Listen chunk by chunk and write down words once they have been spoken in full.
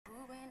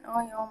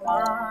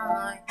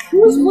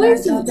Whose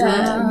voice is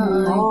that?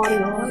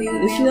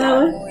 Is she that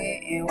one?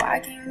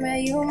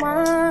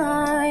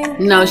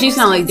 No, she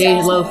sound like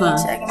Dej Loaf, huh?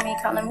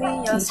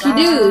 She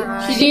do.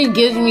 She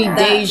gives me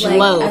Dej like,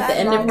 Loaf. At the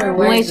end of her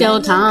words. Waste your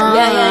time.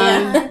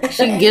 Yeah.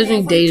 She gives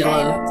me Dej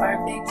Loaf.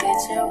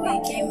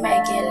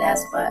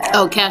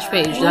 Oh, Cash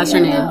Page. That's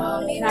her name.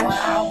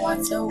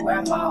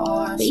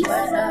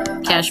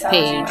 Cash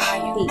Page.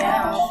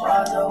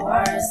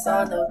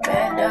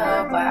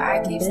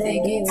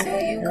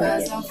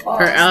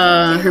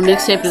 Her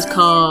mixtape is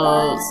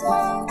called.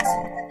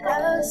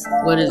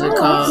 What is it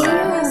called?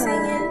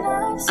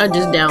 I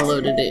just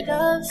downloaded it.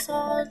 I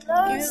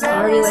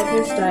already like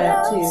your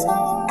style too.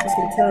 I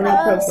can tell in the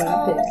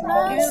profile pic.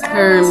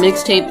 Her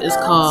mixtape is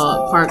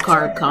called Park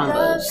Car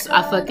Combos.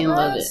 I fucking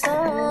love it.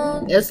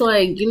 It's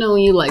like, you know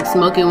when you like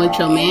smoking with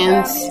your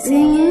mans,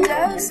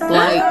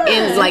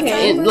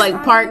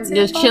 like park,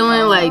 just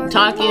chilling, like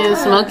talking,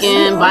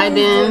 smoking,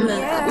 vibing. We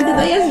did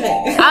that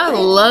yesterday. I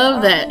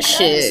love that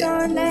shit. You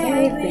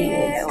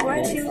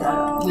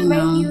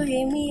know,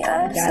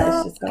 God,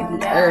 it's just gonna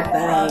be everything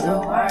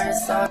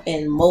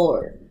and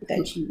more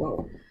that you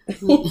want.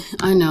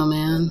 I know,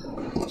 man.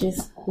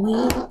 Just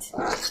wait.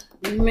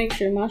 Let me make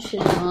sure my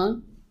shit is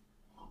on.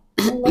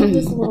 I love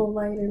this little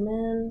lighter,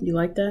 man. You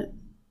like that?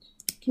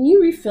 Can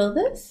you refill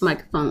this?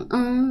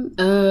 Microphone.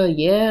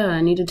 Yeah.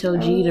 I need to tell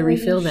G to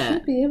refill you that.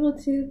 Should be able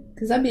to,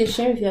 because I'd be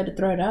ashamed if you had to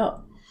throw it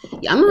out.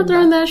 Yeah, I'm not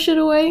throwing that shit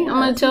away. I'm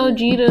gonna tell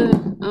G to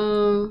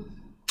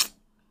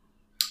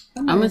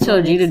I'm gonna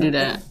tell G to do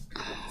that.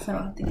 So I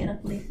don't have to get up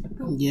late.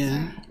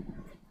 Yeah.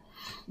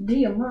 Do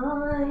you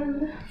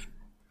mind?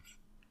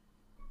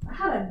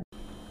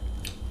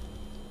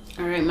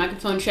 All right,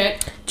 microphone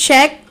check.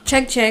 Check.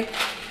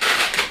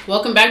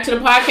 Welcome back to the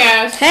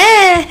podcast.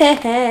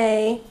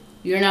 Hey.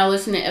 You're now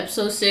listening to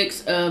episode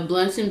 6 of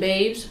Blunts and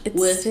Babes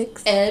with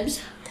 6.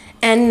 Ebbs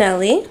And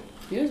Nelly.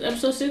 Here's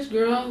episode 6,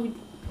 girl. We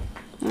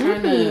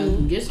trying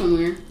to get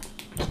somewhere.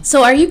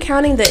 So are you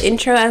counting the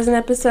intro as an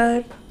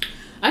episode?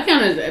 I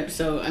counted the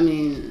episode. I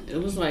mean, it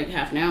was like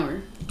half an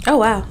hour. Oh,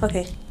 wow.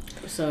 Okay.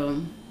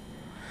 So,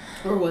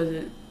 or was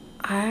it?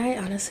 I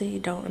honestly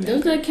don't remember.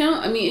 Does that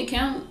count? I mean, it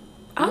count.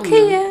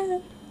 Okay, yeah.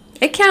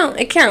 It count.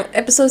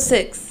 Episode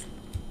 6.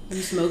 Are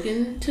you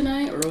smoking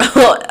tonight? Or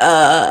what?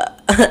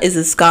 Is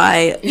the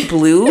sky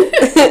blue?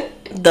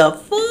 The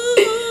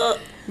fuck?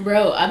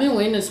 Bro, I've been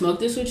waiting to smoke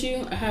this with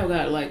you. I have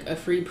got like a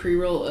free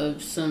pre-roll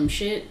of some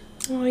shit.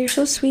 Oh, you're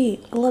so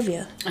sweet. I love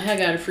you. I had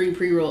got a free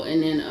pre-roll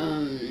and then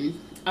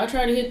I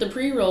tried to hit the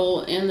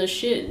pre-roll and the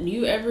shit.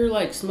 You ever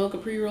like smoke a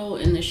pre-roll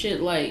and the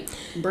shit like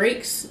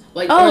breaks?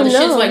 Like or the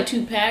shit's like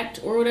too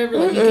packed or whatever?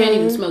 Like you can't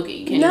even smoke it.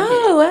 You can't even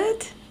hit it.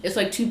 What? It's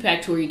like too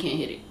packed to where you can't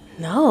hit it.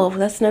 No,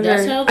 that's never.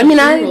 That's how the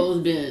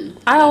pre-roll's been.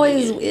 I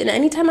always,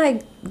 anytime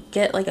I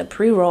get like a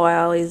pre-roll,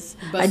 I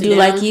do down.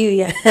 Like you,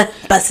 yeah.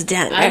 Bust it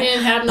down. I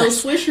didn't have no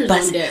swishers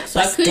on deck, so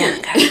I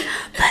couldn't.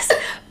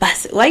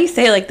 Bust it. Why you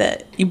say it like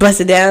that? You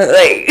bust it down,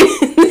 like.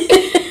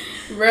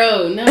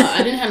 Bro, no, I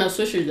didn't have no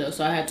swishers though,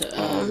 so I had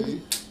to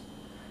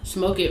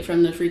smoke it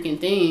from the freaking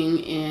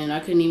thing, and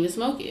I couldn't even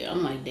smoke it.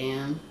 I'm like,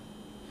 damn.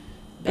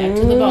 Back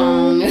to the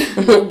bong.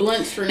 No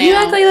blunts for now. You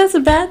act like that's a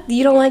bad.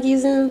 You don't like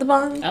using the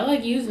bong? I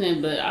like using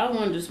it, but I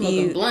wanted to smoke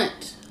a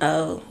blunt.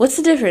 Oh, what's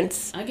the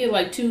difference? I get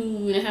like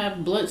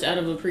 2.5 blunts out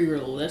of a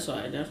pre-roll. That's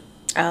why.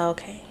 Oh,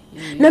 okay.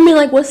 No, I mean,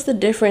 like, what's the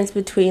difference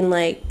between,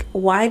 like,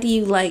 why do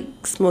you like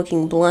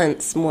smoking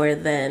blunts more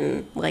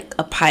than, like,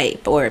 a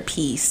pipe or a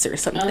piece or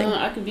something?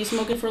 I could be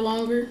smoking for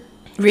longer.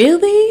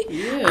 Really?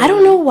 Yeah. I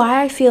don't know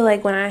why I feel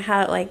like when I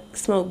have, like,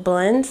 smoke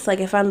blunts, like,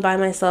 if I'm by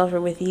myself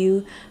or with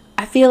you,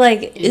 I feel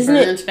like,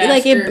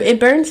 it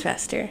burns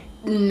faster?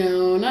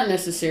 No, not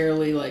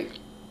necessarily, no.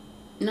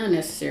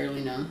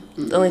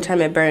 The only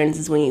time it burns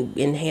is when you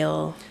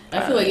inhale.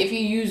 I feel like if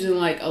you're using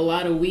like a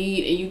lot of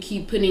weed and you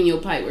keep putting in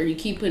your pipe or you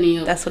keep putting in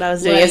your... That's what I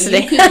was doing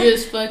yesterday. You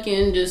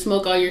could just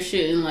smoke all your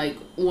shit in like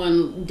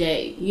one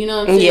day. You know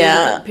what I'm saying?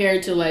 Yeah.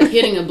 Compared to like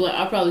hitting a blunt,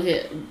 I'll probably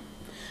hit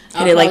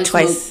it like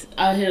twice.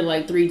 I'll hit it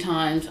like 3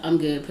 times. I'm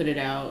good. Put it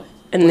out.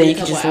 And then you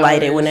can just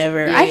light it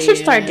whenever. Yeah, I should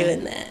start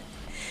doing that.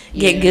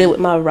 Get good with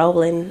my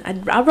rolling.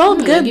 I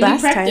rolled good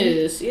last time.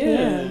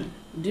 Yeah.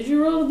 Did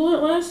you roll the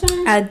blunt last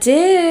time? I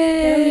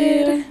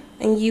did. Yeah.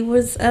 And you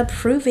was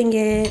approving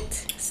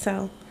it.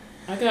 So.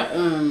 I got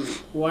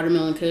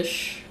watermelon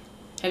kush.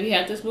 Have you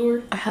had this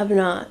before? I have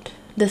not.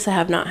 This I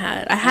have not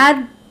had. I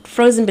had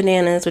frozen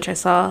bananas, which I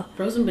saw.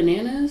 Frozen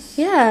bananas?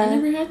 Yeah. I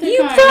never had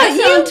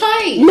that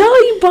tight. No,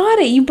 you bought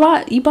it.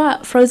 You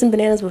bought frozen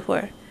bananas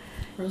before.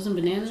 Frozen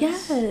bananas?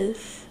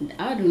 Yes.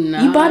 I do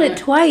not. You bought it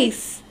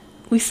twice.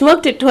 We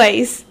smoked it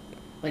twice.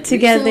 Like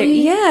together.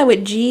 Recently? Yeah,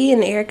 with G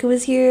and Erica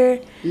was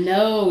here.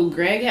 No,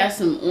 Greg has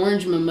some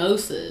orange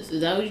mimosas.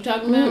 Is that what you're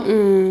talking about?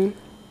 Mm-mm.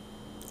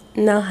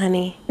 No,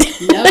 honey.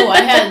 No,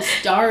 I had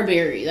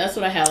Starberry. That's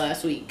what I had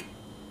last week.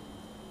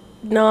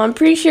 No, I'm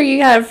pretty sure you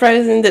got a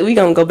frozen that we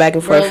gonna go back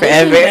and forth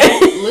forever.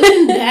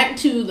 Listen back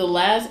to the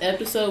last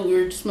episode. We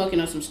were smoking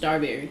on some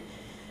Starberry.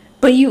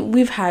 But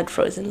we've had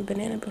frozen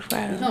banana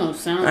before. No,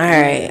 sound. All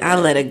right,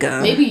 I'll let it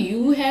go. Maybe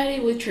you had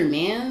it with your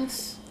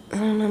mans. I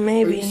don't know.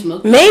 Maybe.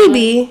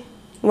 Maybe.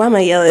 Why am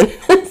I yelling?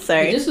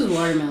 Sorry. This is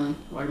watermelon.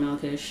 Watermelon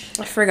Kush.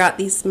 I forgot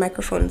these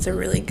microphones are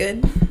really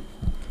good.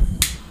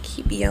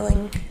 Keep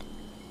yelling.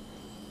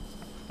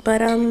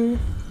 But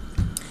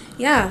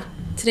yeah.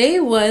 Today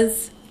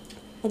was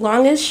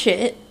long as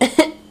shit.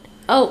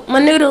 Oh, my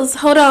noodles.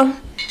 Hold on.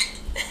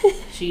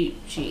 She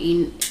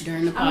eating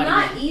during the potty.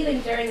 I'm not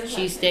eating during the potty.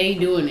 She stayed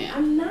doing it.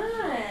 I'm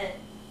not.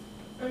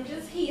 I'm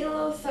just eating a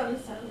little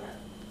something.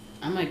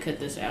 I might cut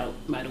this out,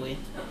 by the way.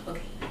 Oh,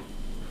 okay.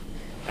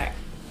 Alright.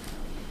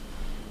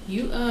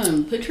 You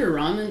put your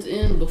ramens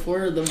in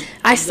before the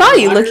I saw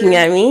you looking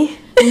at me.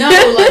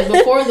 No, like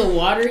before the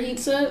water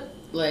heats up.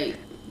 Like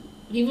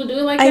people do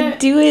it like that? I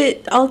do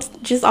it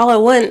all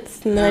at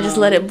once, and then I just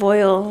let it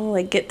boil,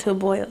 like get to a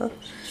boil.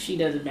 She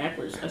does it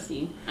backwards. I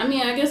see. I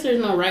mean, I guess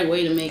there's no right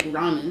way to make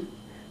ramen.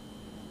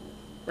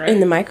 Right?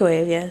 In the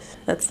microwave, yes.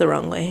 That's the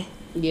wrong way.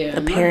 Yeah,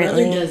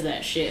 apparently. my brother does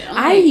that shit.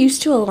 I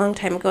used to a long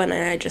time ago, and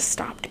I just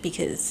stopped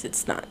because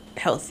it's not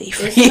healthy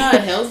for you. It's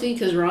not healthy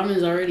because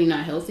ramen's already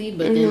not healthy,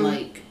 but then,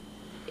 like,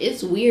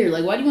 it's weird.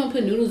 Like, why do you want to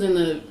put noodles in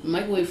the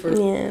microwave for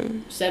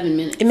 7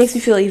 minutes? It makes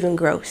me feel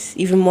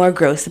even more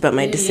gross about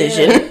my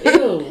decision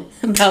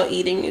about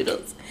eating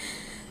noodles.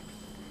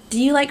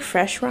 Do you like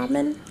fresh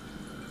ramen?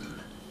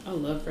 I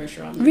love fresh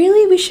ramen.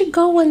 Really? We should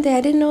go one day.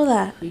 I didn't know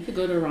that. You could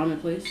go to a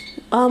ramen place.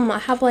 I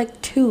have like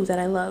 2 that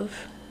I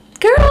love.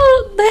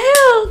 Girl, the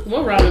hell?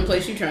 What ramen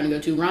place you trying to go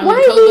to?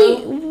 Ramen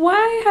Coco?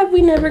 Why have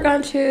we never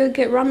gone to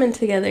get ramen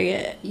together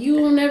yet? You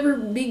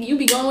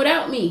be going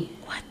without me.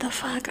 What the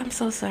fuck? I'm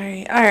so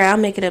sorry. All right, I'll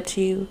make it up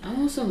to you. I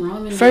want some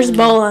ramen. First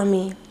bowl on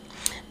me.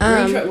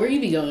 Where you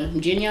be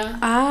going? Jinya?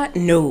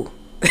 No.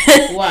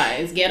 Why?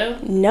 It's ghetto?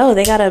 No,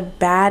 they got a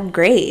bad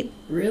grade.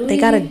 Really? They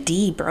got a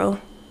D, bro.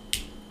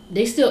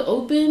 They still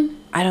open?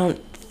 I don't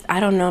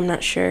know. I'm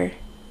not sure.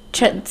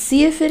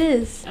 See if it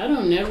is. I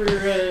don't never.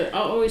 I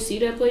always see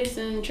that place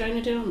in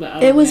Chinatown,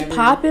 but it was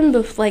popping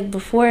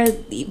before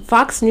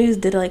Fox News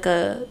did like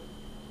a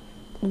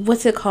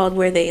what's it called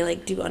where they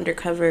like do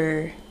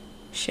undercover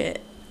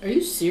shit. Are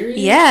you serious?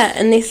 Yeah,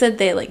 and they said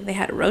they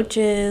had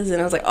roaches,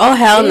 and I was like, oh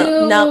hell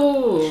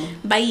no,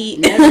 bye.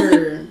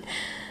 Never.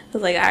 I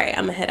was like, all right,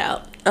 I'm gonna head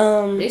out.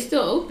 They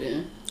still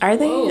open. Are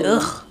they? Whoa.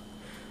 Ugh.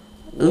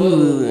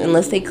 Ooh,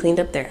 unless they cleaned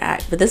up their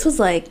act. But this was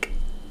like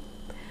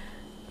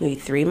maybe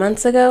 3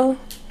 months ago.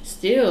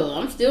 Still,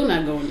 I'm still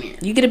not going there.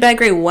 You get a bad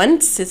grade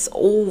once, it's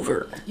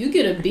over. You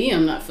get a B,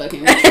 I'm not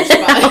fucking with your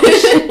spot.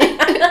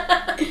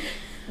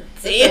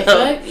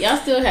 Damn. Y'all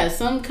still have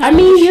some kind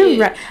of shit. You're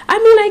right. I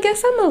mean, I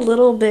guess I'm a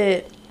little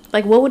bit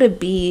like, what would a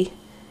B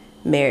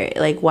merit?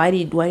 Like, why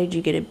did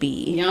you get a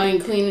B? Y'all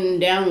ain't cleaning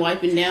down,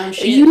 wiping down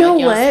shit. You know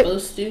like y'all what?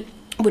 Supposed to.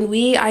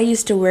 When I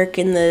used to work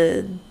in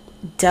the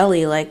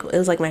deli, like it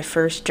was like my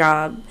first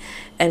job,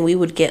 and we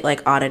would get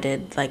like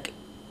audited like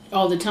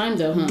all the time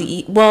though, huh?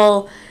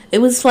 Well, it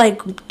was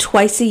like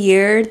twice a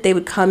year they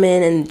would come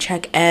in and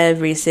check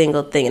every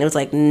single thing, and it was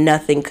like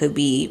nothing could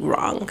be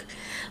wrong.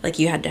 Like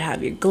you had to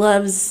have your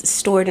gloves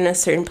stored in a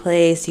certain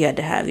place, you had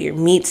to have your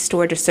meat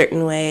stored a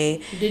certain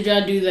way. Did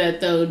y'all do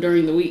that though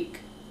during the week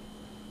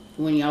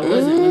when y'all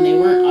when they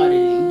weren't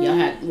auditing? We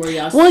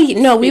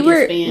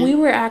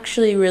were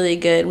actually really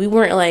good. We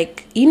weren't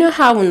like, you know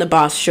how when the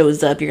boss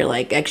shows up you're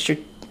like extra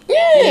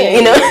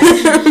you know.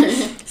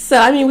 So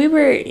I mean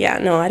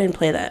I didn't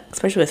play that,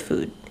 especially with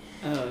food.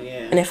 Oh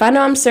yeah. And if I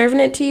know I'm serving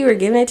it to you or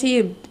giving it to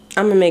you,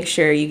 I'm gonna make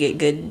sure you get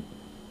good,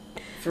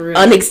 for real,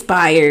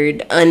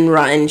 unexpired,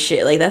 unrotten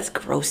shit. Like that's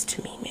gross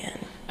to me, man.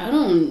 I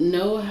don't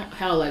know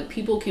how like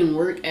people can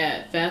work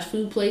at fast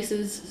food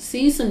places,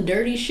 see some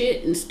dirty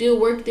shit, and still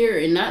work there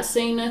and not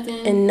say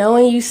nothing. And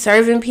knowing you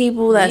serving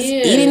people that's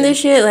eating this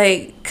shit,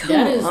 like, come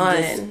on.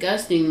 That is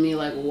disgusting to me.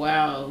 Like,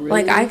 wow, really?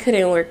 Like, I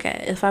couldn't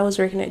if I was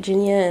working at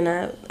Jinya and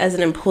as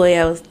an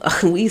employee,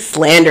 we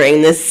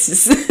slandering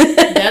this.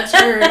 That's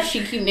her.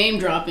 She keep name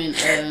dropping.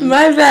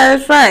 My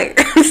bad,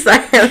 fuck. I'm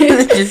sorry.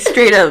 I'm just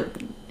straight up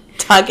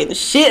talking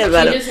shit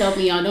about it. Just help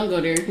me, y'all. Don't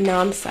go there. No,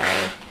 I'm sorry.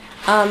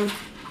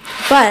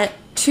 But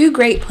 2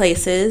 great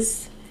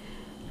places.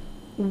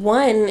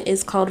 One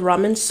is called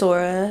Ramen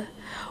Sora.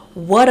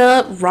 What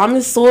up,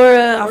 Ramen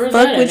Sora? I'll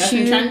fuck with That's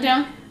you. In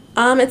Chinatown?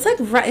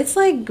 It's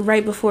like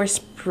right before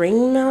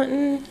Spring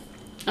Mountain.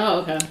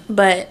 Oh, okay.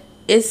 But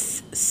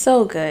it's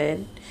so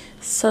good,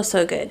 so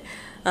good.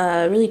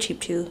 Really cheap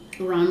too.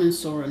 Ramen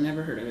Sora,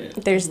 never heard of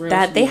it. There's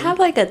that. They have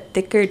like a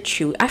thicker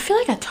chewy. I feel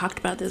like I talked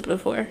about this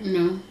before.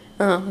 No.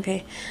 Oh,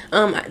 okay.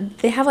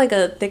 They have like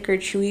a thicker,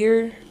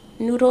 chewier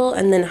noodle,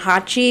 and then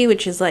Hachi,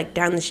 which is like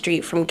down the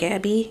street from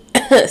Gabby.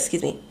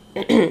 Excuse me.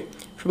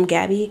 From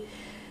Gabby.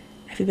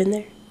 Have you been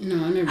there?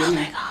 No, I've never been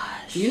there. Oh my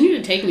gosh. You need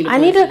to take me to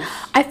places.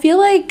 I feel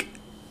like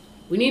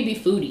we need to be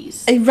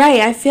foodies.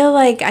 Right. I feel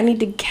like I need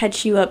to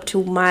catch you up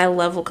to my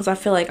level, because I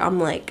feel like I'm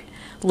like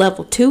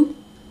level 2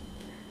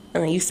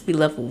 and I used to be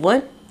level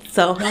 1.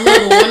 So I'm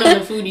level 1 on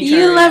the foodie chart.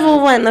 You level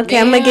 1. Okay,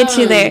 damn. I'm gonna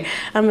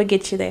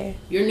get you there.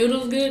 Your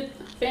noodles good,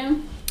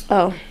 fam?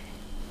 Oh.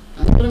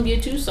 I'm gonna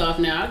get too soft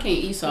now. I can't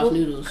eat soft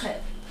noodles.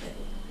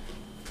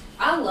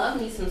 I love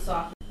me some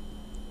soft.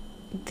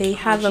 They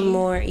have a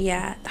more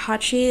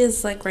Hachi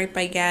is like right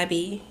by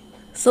Gabby,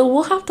 so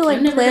we'll have to like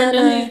I've never plan. heard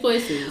of these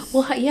places.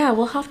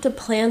 We'll have to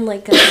plan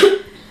like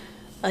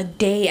a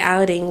day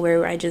outing where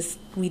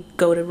we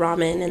go to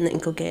ramen and then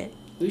go get.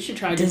 We should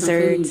try desserts.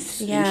 Different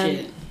foods Yeah. and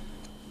shit.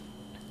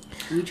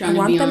 We trying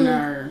to be on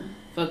our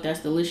fuck that's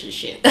delicious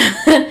shit.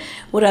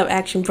 What up,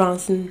 Action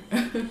Bronson?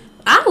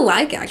 I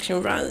like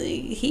Action Bronson.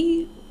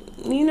 He,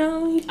 you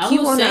know, he I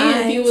cute was on saying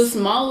eyes. if he was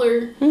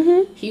smaller,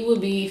 Mm-hmm. he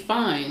would be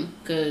fine.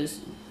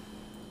 Cause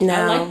No.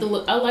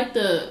 I like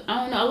the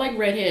I don't know. I like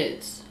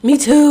redheads. Me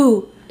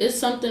too. It's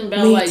something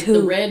about Me like too.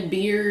 the red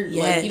beard.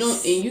 Yes.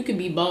 Like you could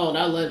be bald.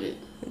 I love it.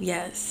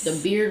 Yes. The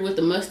beard with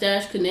the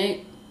mustache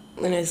connect.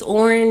 And it's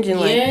orange and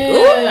like. Yeah,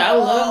 Ooh. I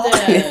love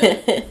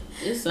that.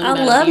 It's something I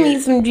about love beard. me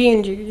some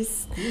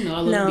gingers. You know, I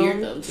love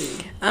beard though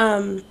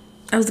too.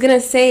 I was gonna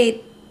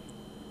say,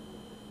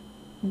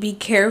 be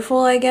careful,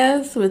 I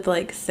guess, with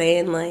like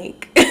saying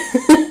like.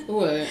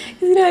 What?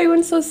 You know,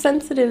 everyone's so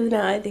sensitive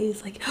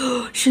nowadays. Like,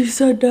 oh, she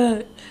said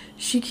that.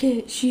 She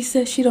can't. She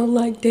said she don't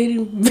like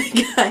dating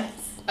big guys.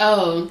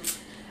 Oh.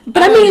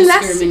 But I mean,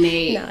 that's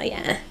discriminate. no,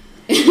 yeah.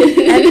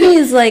 Everything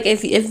is like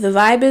if the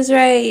vibe is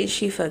right,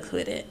 she fucks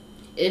with it.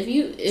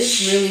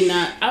 It's really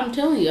not. I'm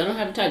telling you, I don't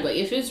have a type. Like,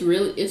 if it's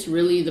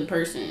really the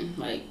person.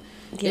 Like,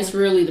 it's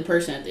really the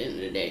person at the end of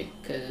the day.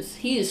 Because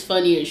he is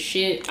funny as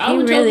shit. I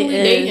would really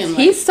totally date him. Like,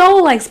 he's so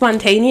like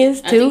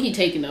spontaneous too. I think he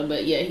taken though,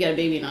 but yeah, he got a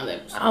baby and all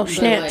that. Oh,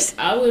 snaps.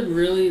 But, like, I would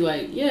really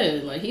like,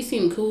 he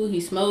seemed cool. He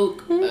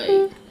smoked,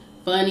 like,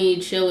 funny,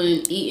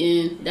 chilling,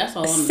 eating. That's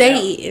all I'm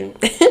about. Eating.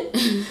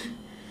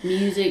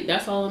 Music.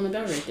 That's all I'm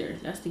about right there.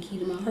 That's the key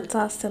to my heart. That's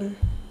awesome.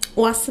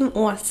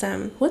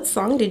 Awesome. What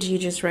song did you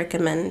just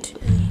recommend?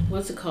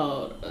 What's it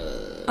called?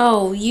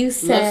 You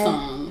said Love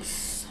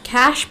Songs.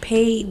 Cash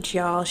Page,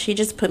 y'all. She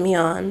just put me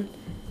on.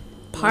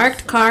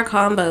 Parked Car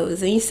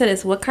Combos. And you said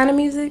it's what kind of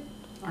music?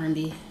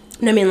 R&B.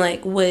 No, I mean,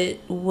 like,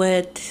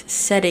 what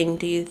setting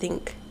do you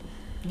think?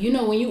 You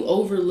know, when you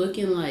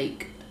overlooking,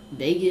 like,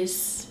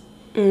 Vegas,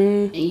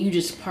 and you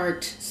just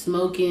parked,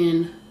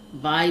 smoking,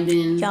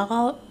 vibing.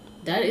 Y'all,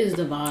 that is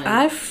the vibe.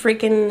 I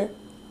freaking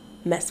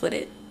mess with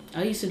it.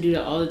 I used to do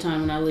that all the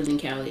time when I lived in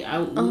Cali.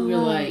 We were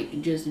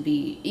like, just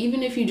be,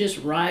 even if you just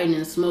riding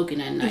and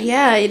smoking at night.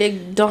 Yeah,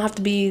 you don't have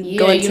to be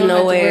going to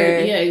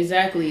nowhere. Yeah,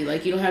 exactly.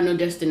 Like, you don't have no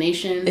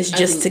destination. It's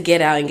just to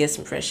get out and get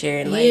some fresh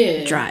air and,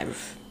 like,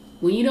 drive.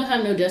 When you don't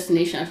have no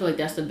destination, I feel like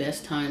that's the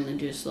best time to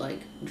just,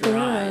 like,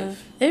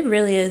 drive. Yeah, it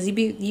really is.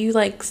 You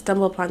like,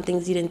 stumble upon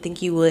things you didn't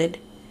think you would.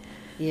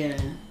 Yeah,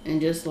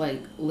 and just,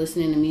 like,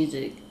 listening to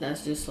music,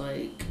 that's just,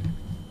 like,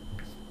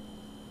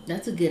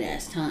 that's a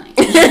good-ass time.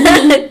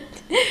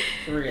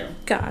 For real.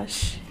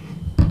 Gosh.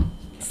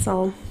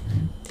 So,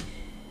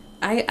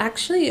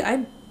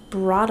 I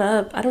brought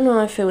up, I don't know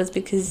if it was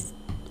because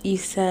you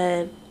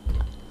said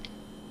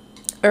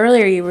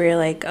earlier you were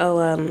like,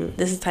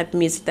 this is the type of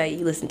music that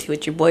you listen to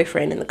with your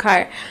boyfriend in the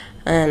car.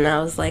 And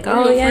I was like,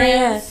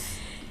 yeah.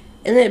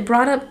 And it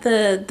brought up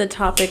the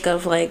topic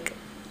of, like,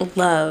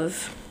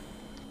 love.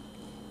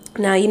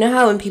 Now, you know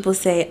how when people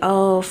say,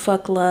 oh,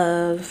 fuck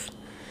love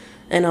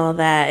and all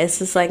that, it's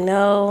just like,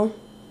 no,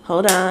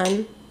 hold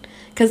on.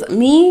 Because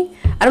me,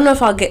 I don't know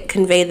if I'll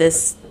convey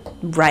this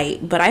right,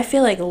 but I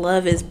feel like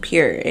love is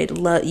pure.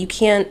 You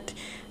can't,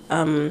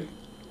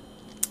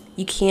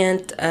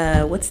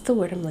 what's the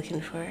word I'm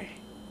looking for?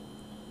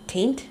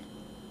 Taint?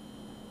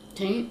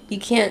 You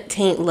can't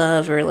taint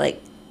love or, like,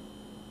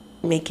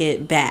 make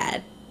it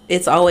bad.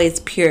 It's always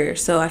pure.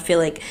 So I feel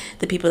like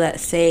the people that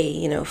say,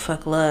 you know,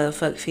 fuck love,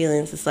 fuck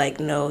feelings, it's like,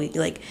 no,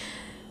 like,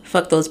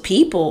 fuck those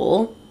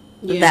people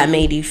that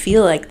made you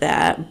feel like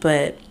that,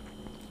 but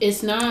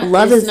it's not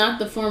not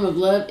the form of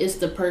love, it's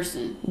the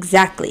person.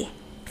 Exactly.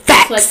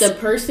 Facts. It's like the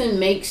person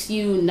makes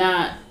you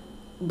not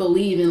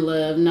believe in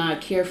love,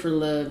 not care for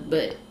love,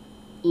 but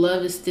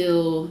love is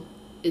still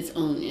its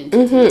own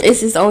entity.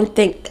 It's its own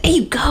thing. There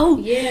you go.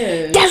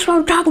 Yeah. That's what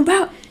I'm talking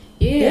about.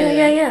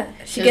 Yeah.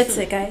 She gets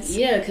it, guys.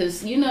 Yeah,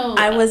 because, you know,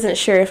 I wasn't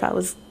sure if I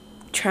was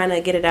trying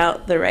to get it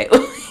out the right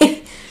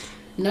way.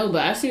 No,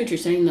 but I see what you're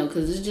saying, though,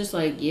 because it's just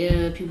like,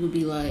 people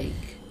be like...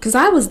 Because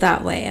I was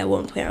that way at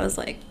one point. I was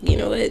like, you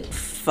know what?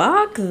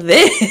 Fuck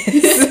this.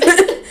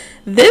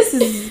 This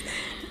is...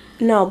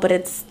 No, but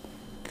it's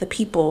the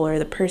people or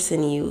the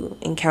person you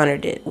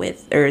encountered it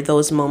with, or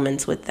those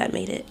moments with, that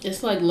made it.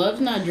 It's like,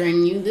 love's not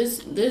draining you.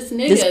 This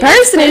nigga... This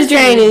person is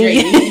draining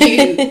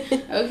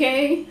you.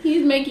 Okay?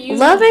 He's making you...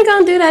 Love ain't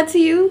gonna do that to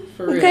you.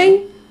 For real.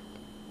 Okay?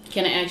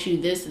 Can I ask you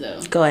this,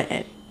 though? Go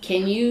ahead.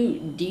 Can you,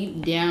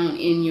 deep down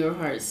in your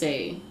heart,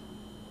 say,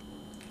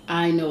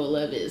 I know what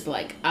love is?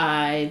 Like,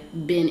 I've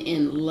been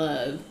in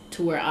love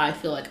to where I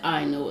feel like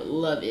I know what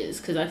love is.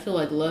 Because I feel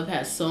like love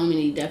has so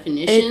many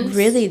definitions. It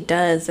really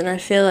does. And I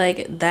feel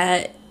like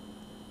that...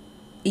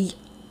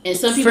 And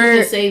some people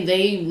can say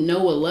they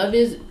know what love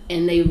is,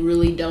 and they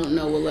really don't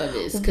know what love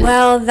is.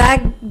 Well,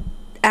 that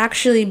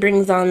actually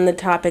brings on the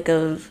topic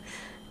of,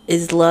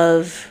 is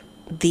love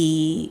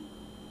the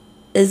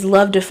is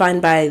love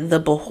defined by the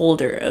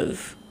beholder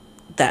of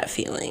that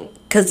feeling?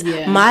 Because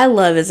Yeah. my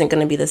love isn't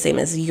going to be the same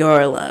as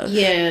your love.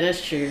 Yeah,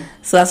 that's true.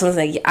 So that's what I'm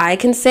saying. I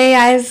can say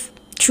I've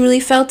truly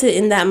felt it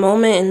in that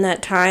moment, in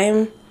that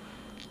time.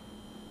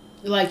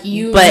 Like,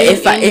 you But knew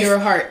if your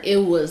heart, it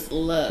was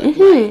love.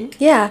 like,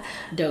 yeah.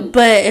 Dope.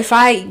 But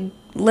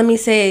let me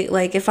say,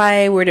 like, if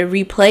I were to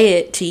replay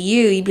it to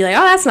you, you'd be like,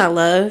 oh, that's not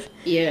love.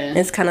 Yeah. And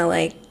it's kind of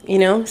like,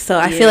 so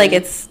I feel like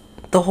it's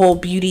the whole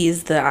beauty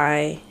is the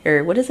eye,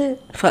 or what is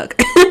it?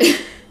 Fuck.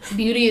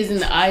 Beauty is in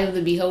the eye of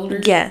the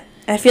beholder. Yeah.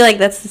 I feel like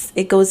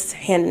it goes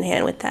hand in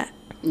hand with that.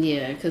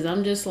 Yeah, because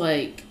I'm just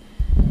like,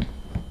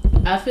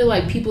 I feel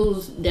like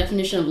people's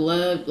definition of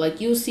love,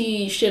 like, you'll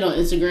see shit on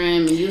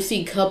Instagram and you'll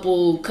see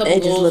couple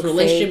goals,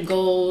 relationship fake.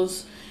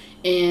 goals,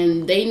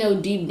 and they know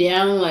deep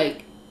down,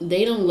 like,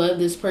 they don't love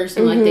this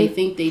person like they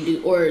think they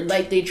do, or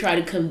like they try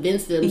to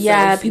convince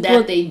themselves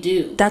that they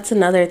do. That's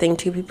another thing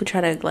too. People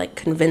try to like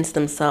convince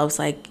themselves,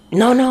 like,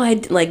 no,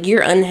 like,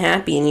 you're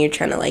unhappy and you're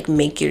trying to like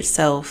make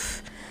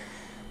yourself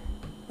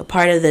a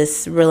part of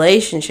this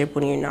relationship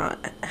when you're not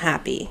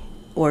happy,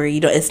 or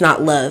it's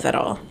not love at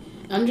all.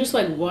 I'm just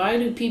like, why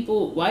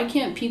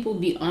can't people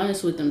be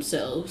honest with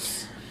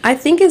themselves? I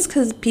think it's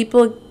because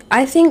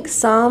I think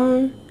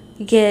some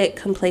get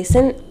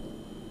complacent.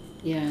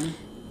 Yeah.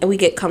 And we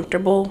get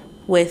comfortable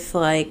with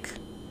like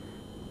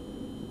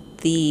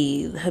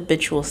the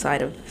habitual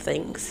side of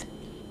things.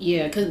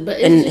 Yeah, but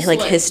it's and just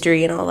like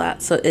history and all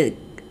that. So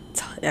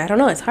I don't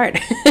know. It's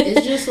hard.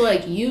 It's just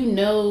like,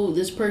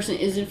 this person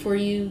isn't for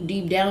you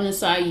deep down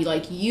inside you.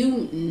 Like,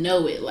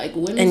 it. Like,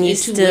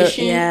 women's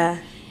intuition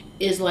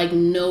is like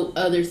no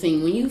other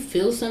thing. When you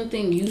feel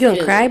something, you don't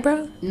cry,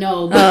 bro?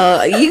 No.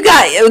 But you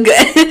got it.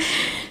 Good.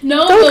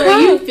 No, don't but cry.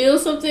 When you feel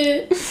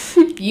something,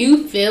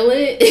 you feel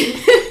it.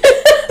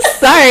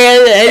 Sorry,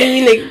 I didn't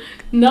mean to.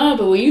 No,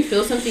 but when you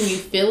feel something, you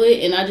feel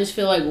it, and I just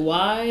feel like,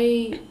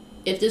 why,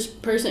 if this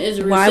person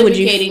is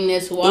reciprocating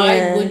this,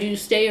 why would you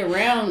stay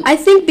around? I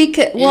think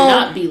and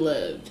not be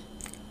loved.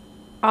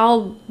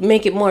 I'll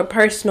make it more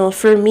personal.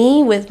 For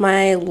me, with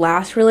my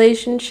last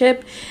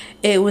relationship,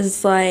 it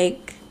was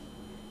like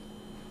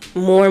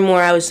more and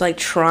more I was like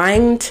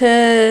trying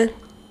to.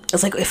 I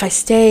was like, if I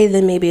stay,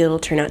 then maybe it'll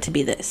turn out to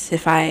be this.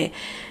 If I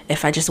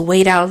just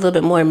wait out a little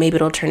bit more, maybe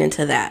it'll turn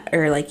into that.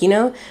 Or like,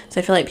 So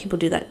I feel like people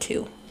do that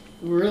too.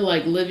 We're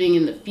like living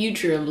in the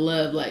future of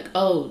love. Like,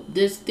 oh,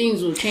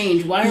 things will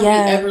change. Why are we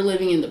ever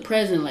living in the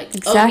present? Like,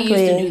 exactly. Oh,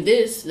 he used to do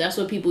this. That's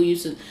what people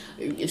used to.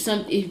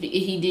 If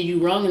he did you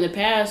wrong in the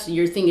past,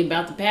 you're thinking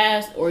about the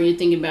past, or you're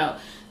thinking about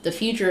the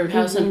future of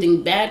how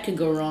something bad could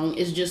go wrong.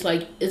 It's just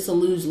like, it's a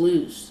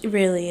lose-lose.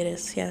 Really, it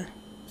is, yeah.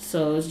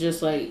 So it's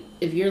just like,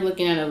 if you're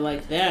looking at it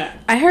like that.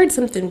 I heard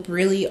something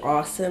really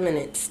awesome and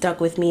it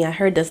stuck with me. I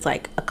heard this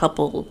like a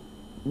couple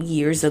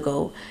years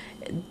ago.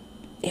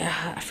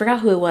 Yeah, I forgot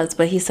who it was,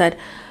 but he said,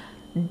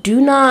 do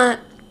not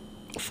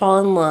fall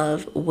in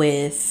love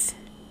with,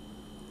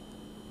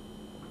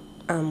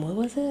 what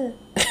was it?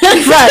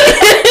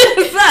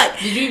 Fuck.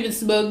 Did you even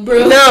smoke,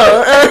 bro?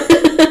 No,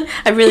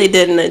 I really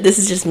didn't. This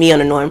is just me on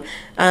a norm.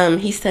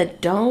 He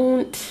said,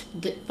 don't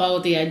fall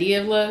with the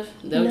idea of love.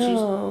 That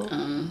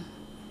no.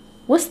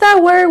 What's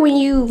that word when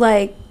you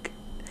like,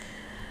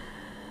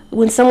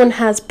 when someone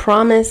has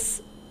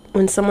promise,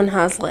 when someone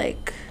has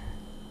like,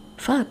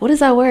 fuck, what is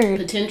that word?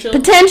 Potential.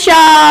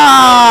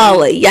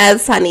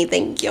 Yes, honey,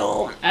 thank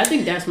you. I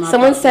think that's my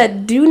Someone problem.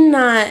 said, do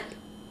not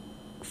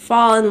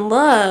fall in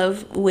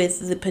love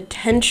with the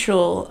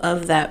potential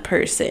of that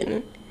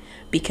person,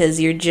 because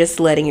you're just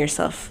letting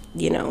yourself,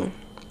 you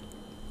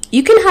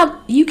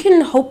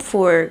can hope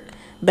for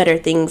better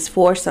things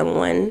for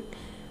someone,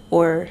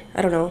 or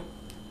I don't know,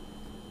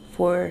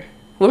 where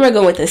am I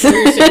going with this?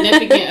 Your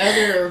significant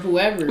other or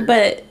whoever.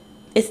 But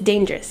it's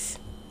dangerous.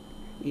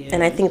 Yeah.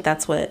 And I think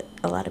that's what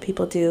a lot of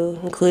people do,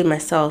 including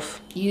myself.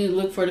 You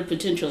look for the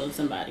potential in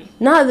somebody.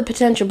 Not the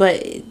potential,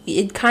 but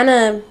it kind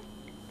of,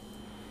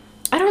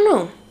 I don't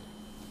know.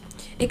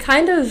 It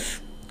kind of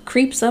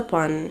creeps up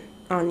on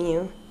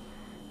you,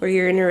 where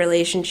you're in a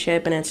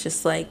relationship and it's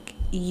just like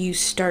you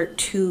start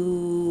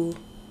to.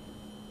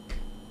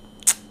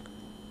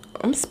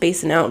 I'm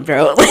spacing out,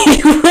 bro.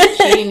 She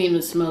didn't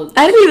even smoke.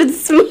 I didn't even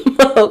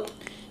smoke.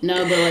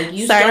 No, but like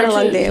you start had a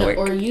long day at work.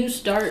 Or you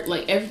start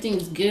like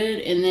everything's good,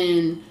 and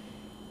then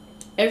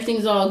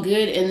everything's all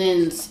good, and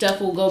then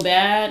stuff will go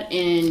bad,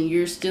 and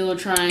you're still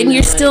trying. And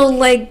you're still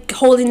like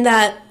holding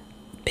that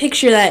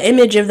picture, that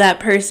image of that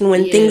person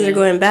when things are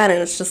going bad,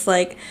 and it's just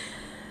like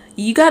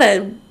you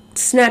gotta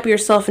snap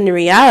yourself into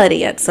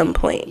reality at some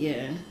point.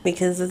 Yeah.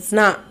 Because it's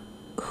not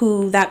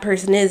who that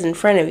person is in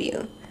front of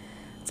you.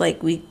 It's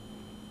like we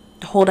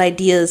hold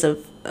ideas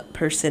of a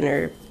person,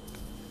 or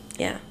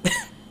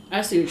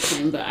I see what you're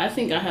saying, but I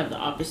think I have the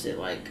opposite.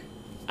 Like,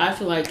 I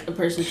feel like a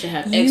person should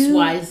have X,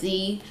 Y,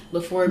 Z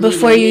before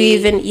you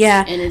even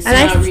and it's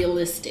not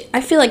realistic. I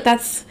feel like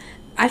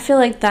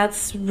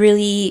that's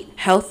really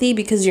healthy,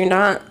 because you're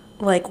not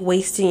like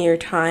wasting your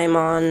time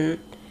on.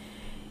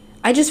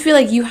 I just feel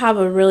like you have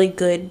a really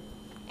good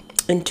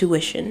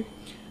intuition.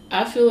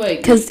 I feel like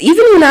because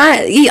even when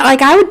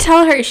I would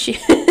tell her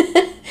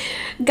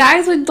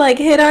guys would like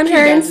hit on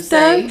her and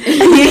stuff.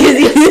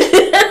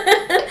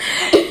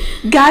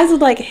 Guys would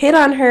like hit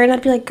on her, and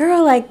I'd be like,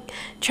 girl, like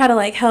try to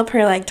like help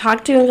her, like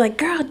talk to him, like,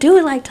 girl, do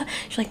it, like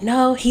she's like,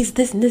 no, he's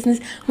this and this and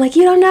this. I'm like,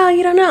 you don't know,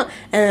 and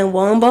then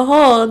lo and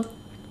behold,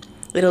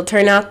 it'll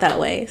turn out that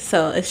way.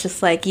 So it's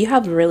just like you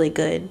have really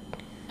good.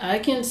 I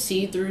can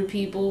see through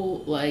people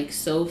like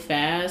so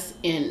fast,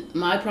 and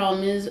my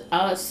problem is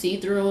I'll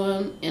see through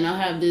them and I'll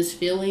have this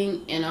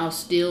feeling and I'll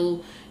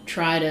still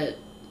try to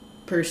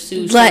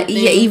pursue something.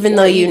 Yeah, even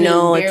though you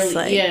know barely, it's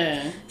like,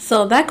 yeah.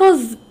 So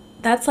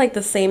that's like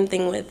the same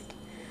thing with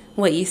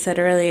what you said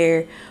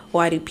earlier.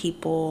 Why do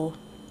people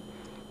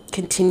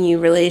continue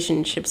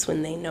relationships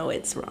when they know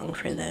it's wrong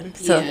for them?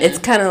 So it's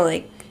kind of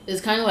like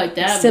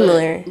that,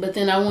 similar. But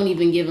then I won't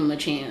even give them a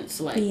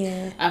chance. Like,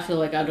 I feel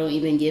like I don't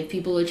even give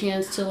people a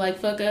chance to like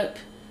fuck up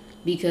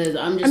because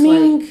I'm just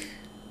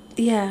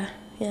yeah.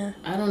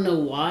 I don't know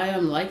why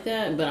I'm like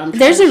that, but I'm.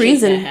 There's a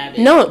reason.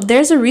 No,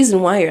 there's a reason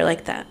why you're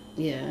like that.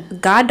 Yeah.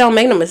 God don't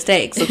make no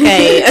mistakes.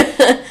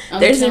 Okay.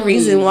 There's a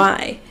reason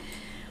why.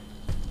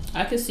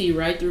 I could see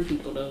right through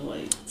people though.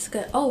 Like, it's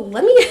good. Oh,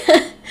 let me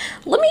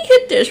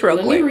hit this real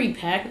quick. Let me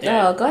repack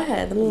that. Oh, go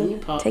ahead. Let me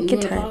take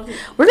your time.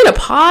 We're gonna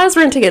pause.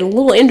 We're gonna take a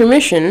little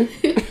intermission.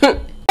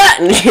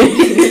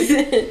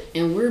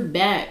 And we're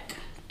back.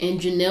 And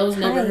Janelle's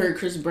never heard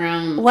Chris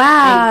Brown.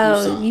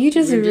 Wow, you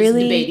just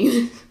really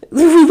debating.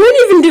 We weren't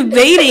even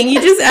debating. You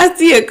just asked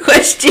me a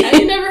question. I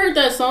ain't never heard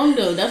that song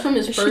though. That's from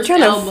his first album. She's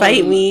trying to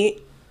fight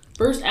me.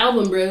 First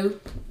album, bro.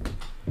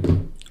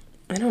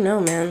 I don't know,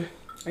 man.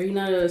 Are you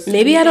not a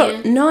maybe I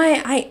don't fan? no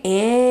I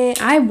am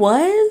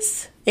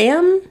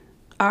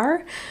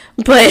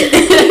but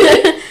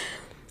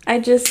I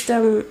just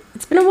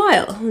it's been a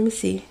while. Let me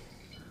see.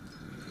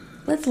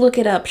 Let's look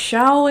it up,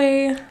 shall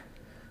we?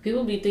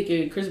 People be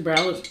thinking Chris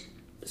Brown's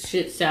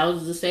shit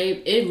sounds the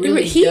same. It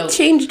really he don't.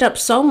 Changed up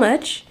so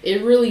much.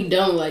 It really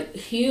don't. Like,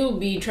 he'll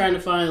be trying to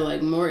find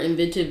like more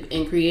inventive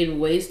and creative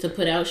ways to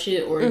put out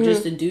shit or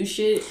just to do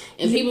shit,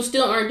 and people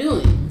still aren't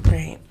doing.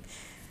 Right.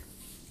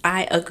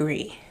 I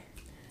agree.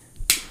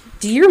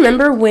 Do you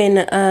remember when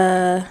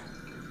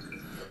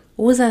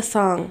what was that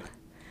song?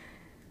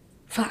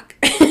 Fuck.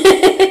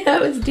 I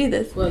always do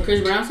this. What,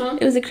 Chris Brown song?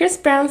 It was a Chris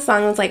Brown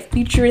song. It was like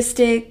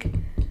futuristic.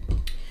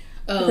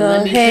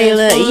 Oh,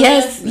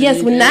 yes.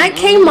 When that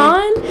came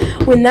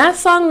on, when that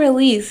song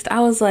released, I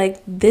was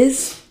like,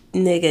 this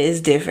nigga is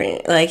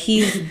different. Like,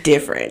 he's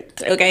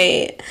different.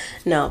 Okay?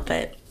 No,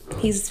 but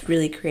he's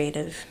really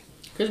creative.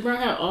 Chris Brown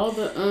had all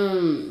the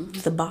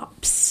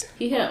bops.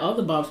 He had all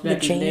the bops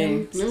back in the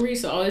day. Remember, he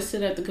used to always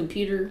sit at the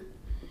computer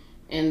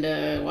and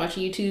watch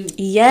YouTube.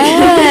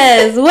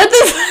 Yes. What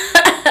the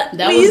fuck?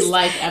 That was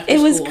life after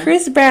school. It was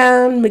Chris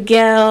Brown,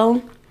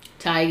 Miguel,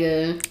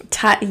 Tyga.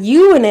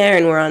 You and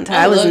Aaron were on Tyga.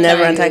 I was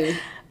never on Tyga.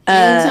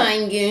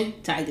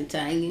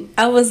 Tyga.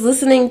 I was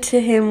listening to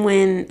him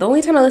when the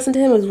only time I listened to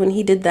him was when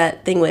he did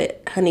that thing with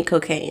Honey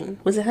Cocaine.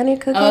 Was it Honey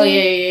Cocaine? Oh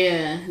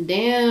yeah.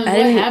 Damn,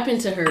 what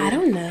happened to her? I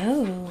don't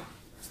know.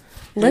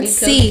 Let's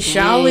see,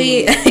 shall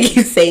we? I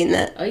keep saying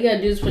that. All you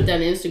gotta do is put that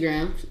on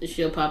Instagram.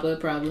 She'll pop up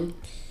probably.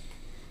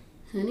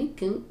 Honey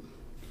Cocaine.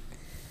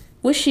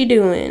 What's she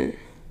doing?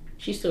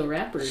 She's still a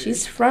rapper.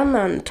 She's from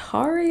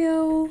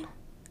Ontario.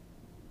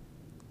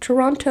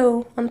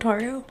 Toronto,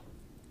 Ontario.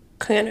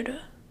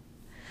 Canada.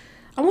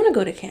 I want to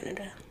go to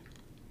Canada.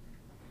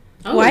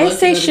 Why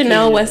say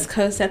Chanel West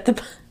Coast at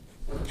the...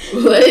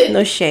 What?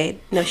 No shade.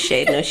 I'm just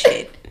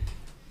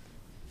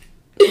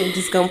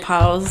going to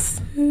pause.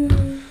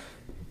 Oh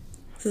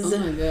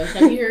my gosh.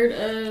 Have you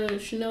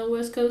heard Chanel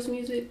West Coast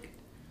music?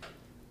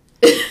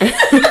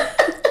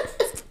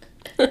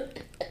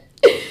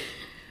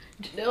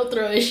 Janelle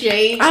throwing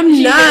shade. I'm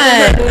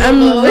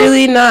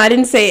really not. I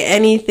didn't say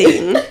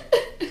anything.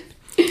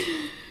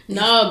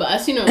 No, but I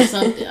seen her on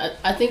something.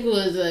 I think it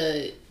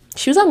was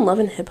she was on Love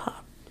and Hip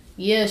Hop.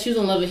 Yeah, she was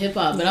on Love and Hip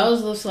Hop. But I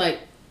was just like,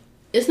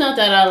 it's not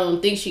that I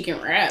don't think she can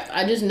rap.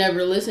 I just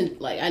never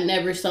listened. Like, I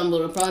never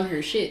stumbled upon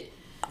her shit.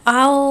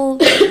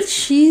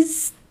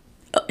 She's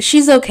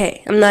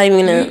okay. I'm not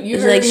even gonna. You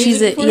heard like she's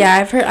before?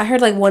 Yeah. I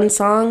heard like one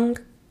song.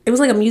 It was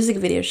like a music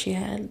video she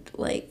had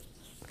like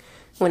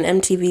when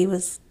MTV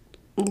was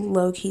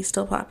low key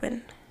still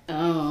popping.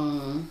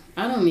 Oh,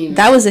 I don't mean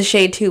that was a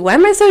shade too. Why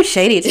am I so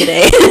shady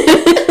today?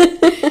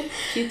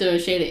 She throwing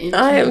shade at MTV.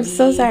 I am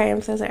so sorry.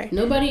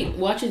 Nobody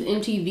watches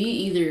MTV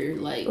either.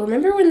 Like,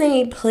 remember when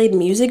they played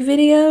music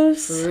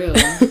videos? For real.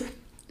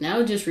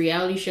 Now just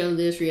reality show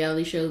this,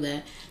 reality show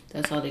that.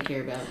 That's all they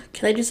care about.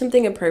 Can I do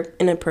something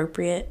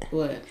inappropriate?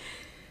 What?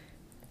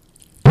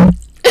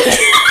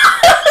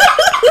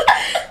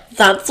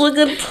 That's what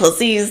good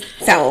pussy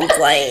sounds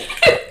like.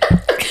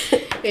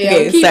 Yeah,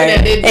 okay,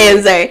 sorry.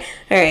 I'm sorry.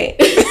 All right.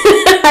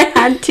 I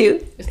had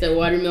to. It's that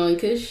watermelon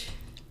kush.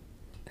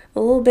 A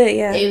little bit,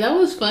 yeah. Hey, that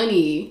was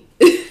funny.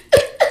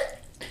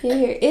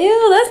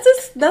 Ew,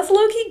 that's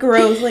low key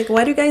gross. Like,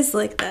 why do you guys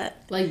like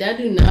that? Like, that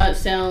do not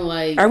sound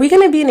like. Are we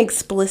gonna be an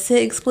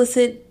explicit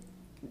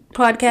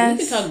podcast?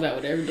 We can talk about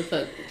whatever the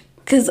fuck.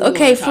 Because,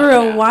 okay, for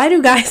real, why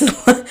do guys...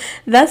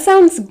 that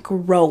sounds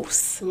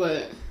gross.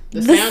 What?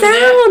 The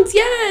sounds,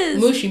 yes.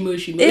 Mushy,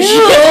 mushy, mushy. Ew.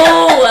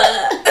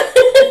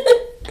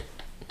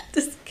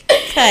 Just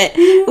cut.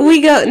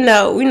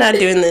 No, we're not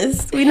doing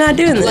this. We're not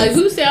doing this. Like,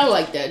 who sound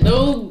like that?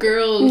 No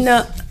girls.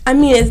 No, I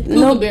mean, it's...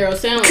 No barrel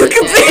sound like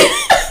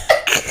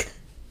that.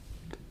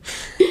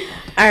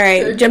 All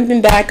right,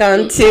 jumping back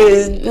onto...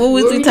 What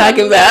was we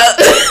talking about?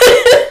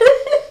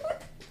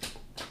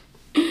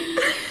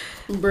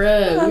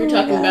 Bruh, we were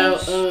talking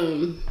about...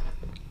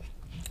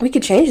 We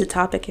could change the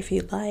topic if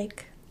you'd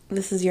like.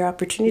 This is your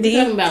opportunity. We're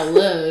talking about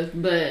love,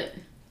 but...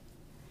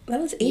 That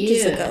was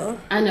ages ago.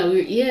 I know,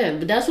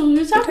 but that's what we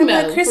were talking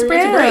about. Chris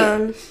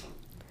Brown.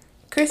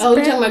 We're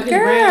talking about Chris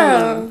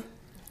Brown.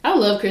 I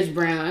love Chris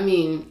Brown. I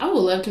mean, I would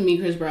love to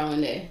meet Chris Brown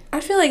one day. I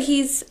feel like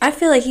he's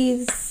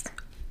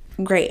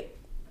great.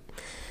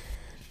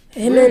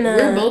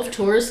 We're both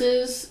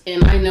Tauruses,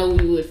 and I know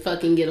we would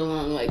fucking get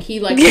along. Like, he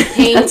likes to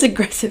paint. That's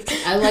aggressive.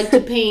 I like to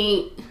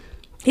paint.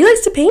 He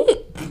likes to paint?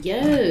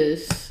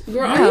 Yes.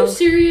 Girl, wow. Are you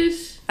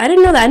serious? I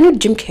didn't know that. I knew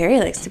Jim Carrey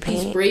likes to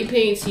paint. He spray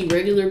paints. He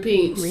regular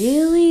paints.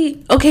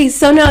 Really? Okay,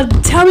 so now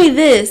tell me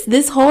this.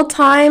 This whole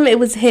time it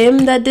was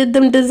him that did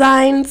them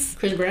designs?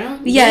 Chris Brown?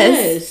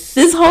 Yes.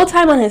 This whole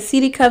time on his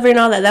CD cover and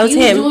all that. That was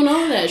him. He was doing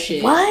all that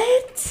shit.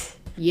 What?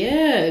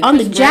 Yeah. On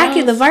the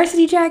jacket, the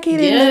varsity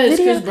jacket in the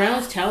video? Chris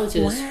Brown's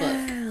talented as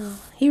fuck.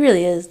 He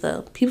really is,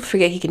 though. People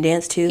forget he can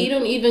dance, too. He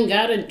don't even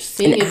gotta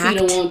sing if he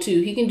don't want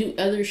to. He can do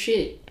other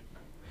shit.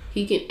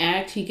 He can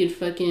act. He can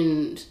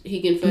fucking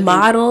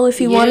model if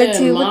he wanted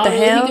to. Model. What the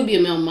hell? He could be a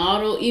male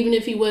model, even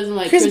if he wasn't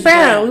like Chris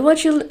Brown. We want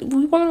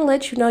to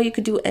let you know you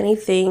could do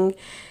anything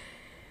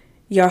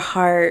your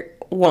heart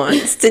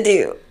wants to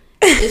do.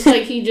 It's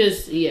like he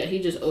just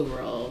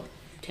overall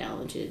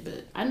talented.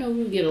 But I know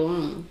we get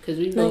along because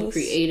we both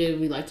creative.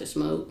 We like to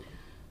smoke.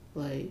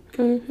 Like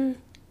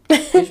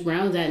Chris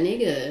Brown's that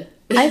nigga.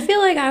 I feel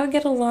like I would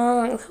get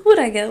along. Who would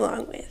I get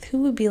along with?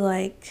 Who would be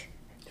like?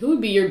 Who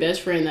would be your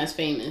best friend that's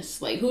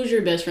famous? Like, who's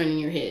your best friend in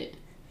your head?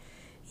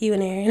 You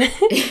and Aaron.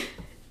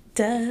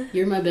 Duh.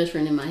 You're my best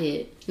friend in my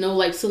head. No,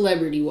 like,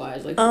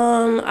 celebrity-wise. Like,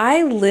 I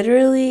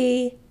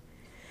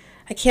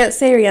can't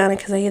say Rihanna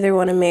because I either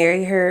want to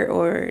marry her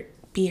or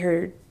be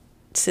her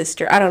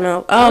sister. I don't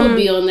know. I would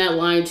be on that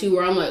line, too,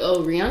 where I'm like,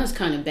 oh, Rihanna's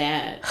kind of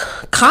bad.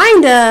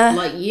 Kinda.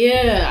 Like,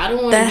 yeah, I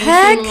don't want to be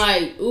feeling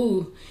like,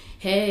 ooh,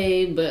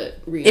 hey,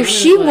 but Rihanna's if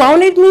she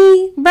wanted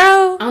me,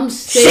 bro, I'm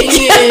saying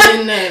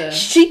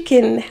she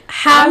can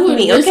have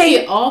me.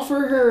 Okay, offer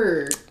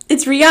her.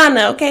 It's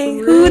Rihanna. Okay,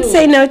 who would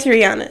say no to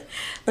Rihanna?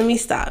 Let me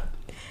stop.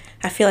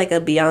 I feel like a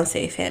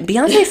Beyonce fan.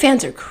 Beyonce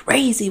fans are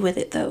crazy with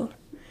it, though.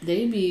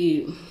 They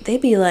be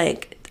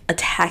like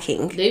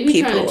attacking. They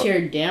be trying to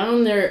tear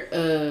down their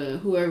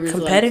whoever's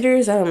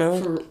competitors. Like, I don't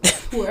know.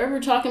 For whoever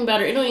talking about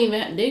her, it don't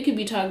even. They could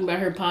be talking about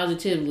her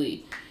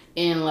positively.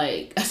 And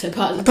like I said,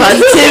 positively.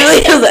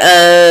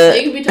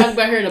 They could be talking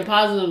about her in a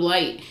positive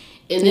light,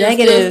 and then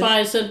still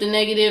find something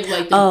negative,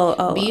 like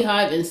the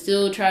Beehive, and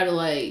still try to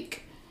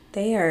like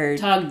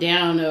talk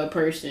down to a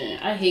person.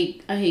 I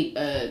hate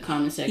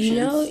comment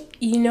sections.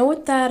 You know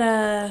what that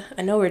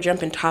I know we're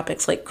jumping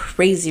topics like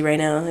crazy right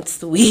now. It's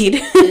the weed.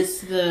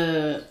 It's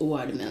the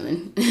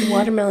watermelon.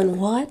 Watermelon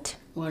what?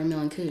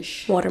 Watermelon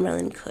Kush.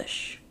 Watermelon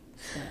Kush.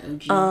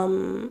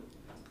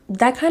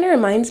 That kind of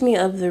reminds me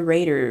of the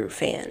Raider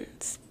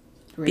fans.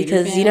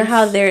 Because you know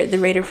how the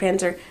Raider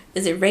fans are...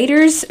 Is it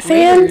Raiders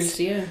fans? Raiders,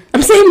 yeah.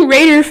 I'm saying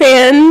Raider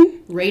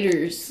fan.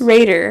 Raiders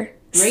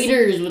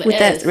with an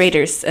S. That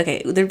Raiders.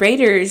 Okay, the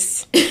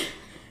Raiders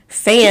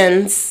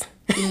fans.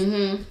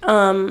 Mm-hmm.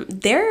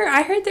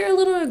 I heard they're a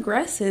little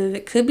aggressive.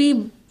 It could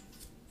be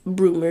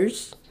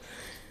rumors,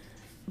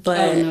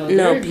 but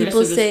no,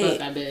 people say.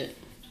 Fuck, I bet.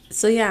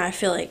 So yeah, I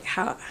feel like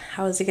how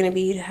is it gonna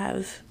be to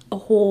have a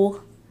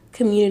whole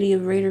community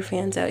of Raider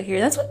fans out here?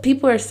 That's what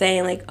people are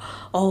saying. Like,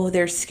 oh,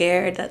 they're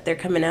scared that they're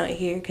coming out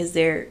here because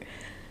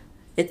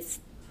it's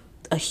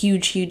a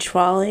huge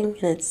following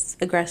and it's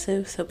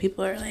aggressive. So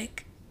people are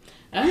like,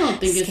 I don't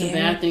think it's a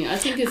bad thing. I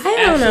think it's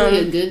actually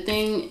a good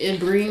thing. It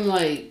bring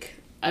like,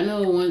 I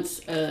know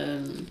once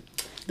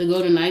the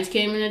Golden Knights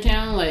came into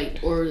town, like,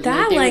 or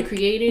that they were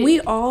created. We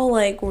all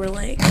like were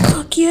like,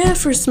 fuck yeah,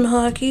 for some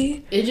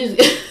hockey. It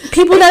just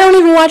people that don't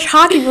even watch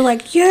hockey were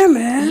like, yeah,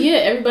 man. Yeah,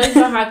 everybody's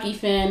a hockey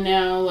fan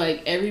now.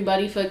 Like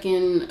everybody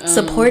fucking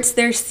supports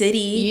their city.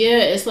 Yeah,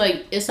 it's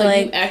like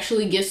you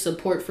actually get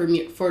support for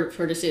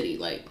the city.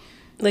 Like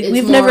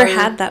we've never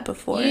had that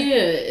before. Yeah,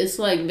 it's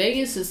like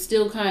Vegas is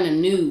still kind of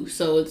new,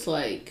 so it's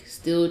like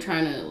still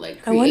trying to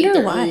like create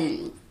their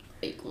own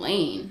like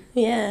lane.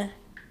 Yeah.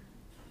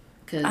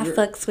 I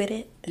fucks with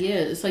it. Yeah,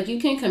 it's like you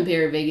can't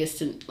compare Vegas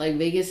to like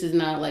Vegas is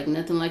not like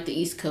nothing like the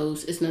East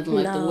Coast. It's nothing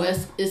like the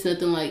West. It's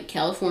nothing like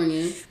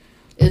California.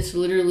 It's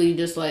literally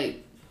just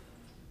like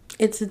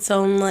it's its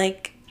own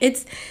like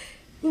it's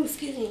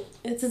excuse me.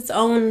 It's its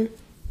own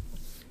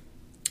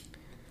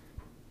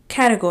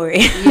category.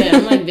 Yeah,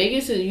 I'm like,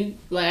 Vegas is, you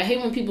like, I hate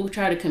when people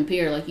try to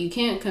compare. Like, you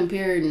can't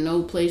compare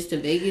no place to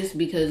Vegas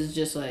because it's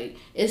just like,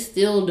 it's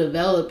still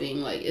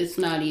developing. Like, it's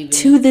not even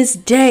to this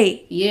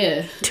day.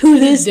 Yeah, to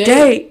this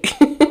day.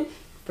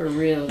 For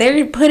real.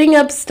 They're putting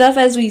up stuff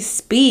as we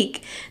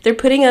speak. They're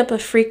putting up a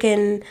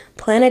freaking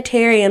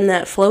planetarium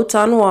that floats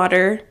on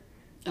water.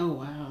 Oh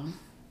wow.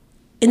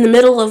 In the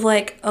middle of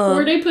like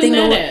where are they putting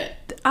that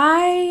at?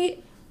 I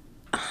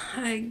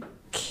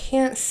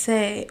can't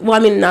say. Well, I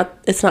mean,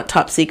 it's not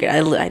top secret.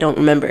 I don't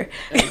remember.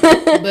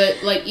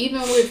 But like,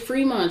 even with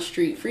Fremont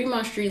Street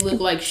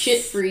looked like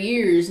shit for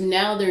years.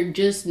 Now they're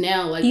just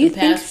now like the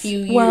past few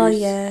years. Well,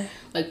 yeah.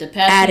 Like the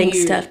past adding few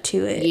years, stuff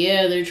to it.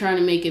 Yeah, they're trying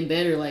to make it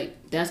better. Like,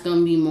 that's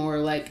gonna be more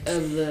like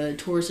of the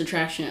tourist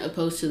attraction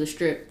opposed to the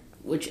Strip,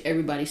 which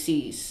everybody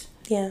sees.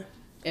 Yeah.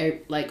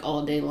 Like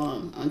all day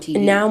long on TV.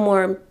 Now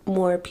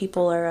more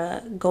people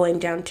are going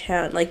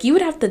downtown. Like, you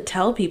would have to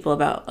tell people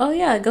about, oh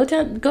yeah, go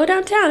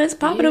downtown. It's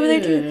popping over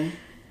there too.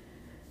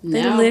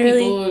 Now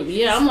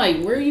literally, I'm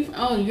like, where are you?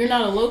 Oh, you're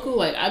not a local.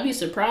 Like, I'd be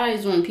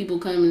surprised when people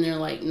come and they're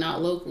like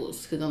not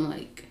locals, because I'm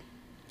like,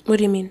 what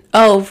do you mean?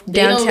 Oh, downtown.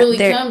 They don't really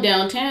come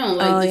downtown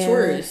like the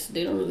tourists.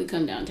 They don't really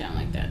come downtown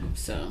like that.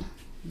 So,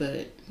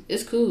 but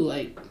it's cool.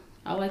 Like,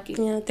 I like it.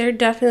 Yeah, they're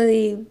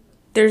definitely.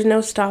 There's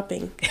no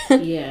stopping.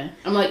 Yeah,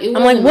 I'm like,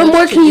 what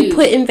more can you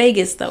put in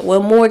Vegas though?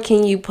 What more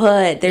can you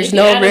put? There's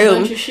no room. A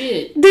bunch of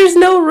shit. There's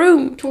no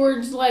room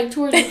towards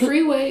the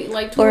freeway,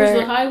 like towards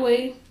the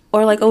highway,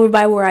 or like over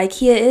by where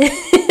IKEA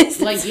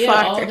is. Like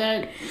all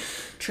that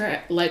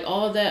like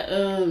all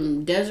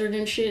that desert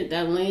and shit,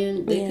 that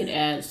land. They could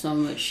add so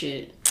much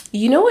shit.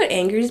 You know what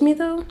angers me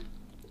though?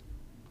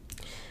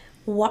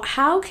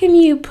 How can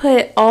you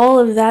put all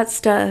of that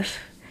stuff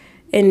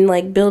and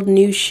like build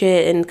new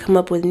shit and come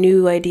up with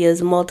new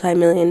ideas,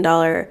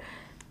 multi-million-dollar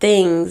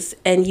things,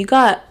 and you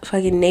got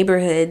fucking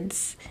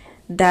neighborhoods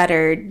that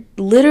are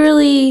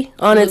literally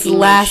on its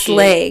last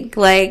leg.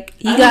 Like,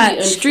 you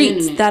got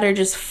streets that are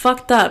just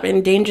fucked up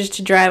and dangerous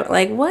to drive.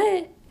 Like,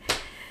 what?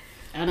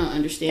 I don't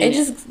understand. It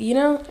just,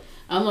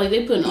 I'm like,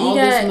 they putting all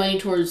this money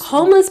towards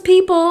homeless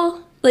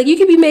people. Like, you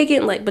could be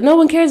making but no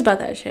one cares about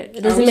that shit.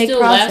 It doesn't make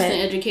profit. Are we still last in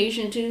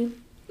education too?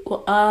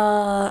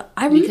 Well,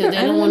 because they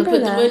don't want to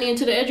put the money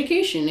into the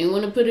education. They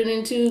want to put it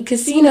into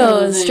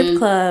casinos, strip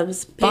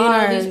clubs, bars.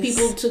 Paying all these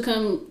people to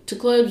come to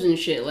clubs and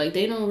shit. Like,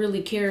 they don't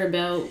really care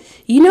about.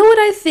 You know what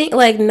I think?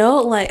 Like, no,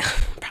 like,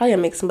 probably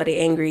gonna make somebody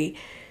angry.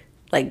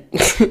 Like,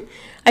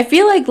 I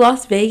feel like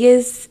Las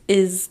Vegas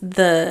is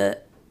the,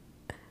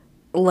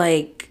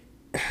 like,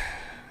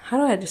 how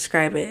do I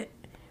describe it?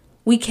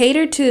 We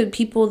cater to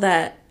people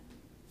that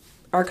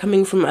are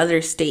coming from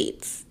other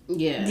states.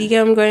 Yeah. Do you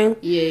get what I'm going?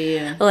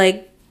 Yeah.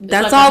 Like,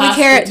 that's all we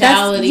care.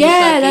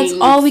 That's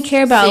all we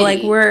care about. City.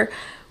 Like,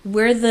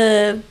 we're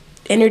the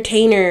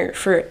entertainer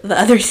for the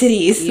other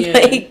cities. Yeah.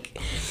 Like,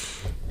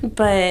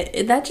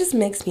 but that just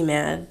makes me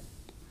mad.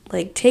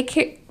 Like,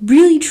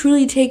 really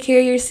truly take care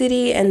of your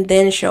city and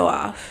then show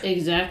off.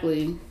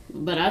 Exactly.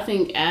 But I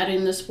think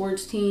adding the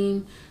sports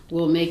team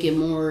will make it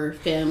more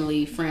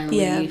family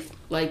friendly. Yeah.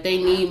 Like, they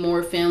need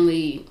more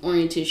family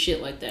oriented shit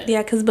like that.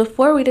 Yeah, because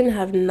before we didn't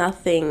have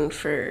nothing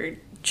for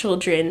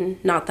children,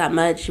 not that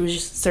much. It was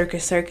just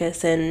Circus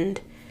and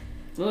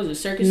what was it?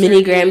 Circus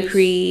Mini Grand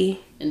Prix,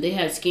 and they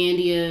had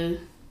Scandia.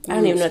 I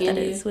don't even know what that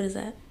is. What is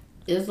that?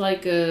 It's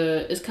like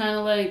it's kind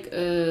of like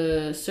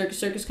a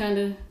circus kind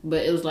of,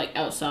 but it was like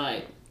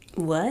outside.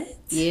 What?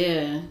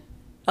 Yeah.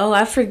 Oh,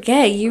 I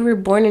forget. You were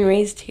born and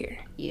raised here.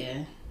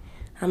 Yeah.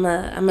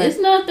 It's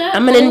not that.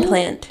 I'm an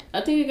implant.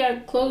 I think it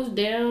got closed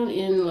down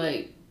in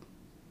like.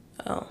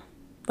 Oh.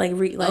 Like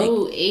 08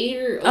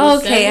 or 07. Oh,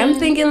 okay, I'm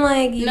thinking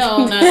like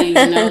no, not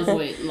even. That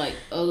was like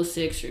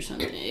 06 or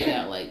something. It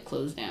got like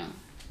closed down.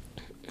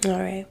 All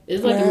right.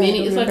 It's like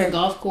it's like a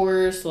golf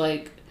course,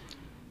 like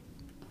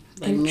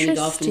mini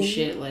golf and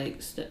shit. Like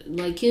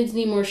kids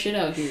need more shit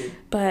out here.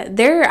 But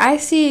I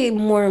see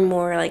more and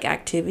more like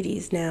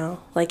activities now.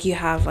 Like, you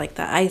have like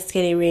the ice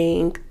skating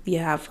rink. You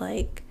have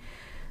like,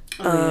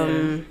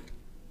 I've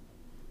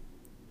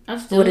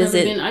still never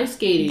been ice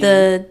skating.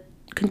 The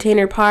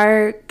container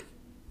park.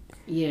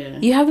 Yeah.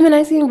 You haven't been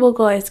ice skating? We'll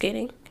go ice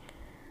skating.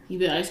 You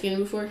been ice skating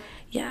before?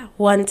 Yeah,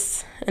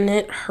 once, and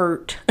it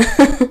hurt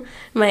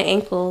my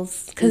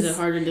ankles. Is it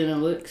harder than it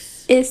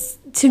looks?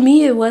 To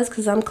me it was,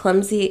 because I'm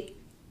clumsy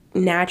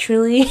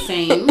naturally.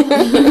 Same.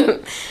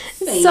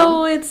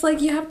 So it's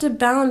like you have to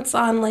balance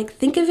on, like,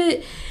 think of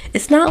it.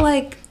 It's not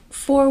like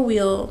four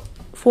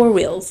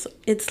wheels.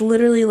 It's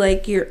literally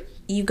like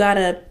you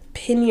gotta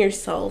pin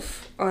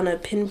yourself on a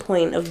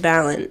pinpoint of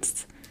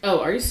balance. Oh,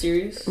 are you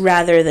serious?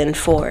 Rather than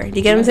four. Do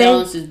you get what I'm saying?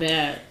 Balance is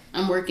bad.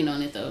 I'm working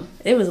on it, though.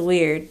 It was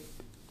weird.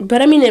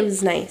 But, I mean, it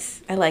was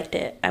nice. I liked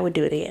it. I would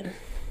do it again.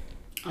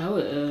 I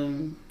would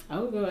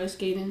go ice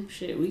skating.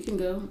 Shit, we can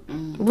go.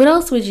 What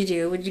else would you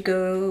do? Would you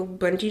go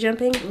bungee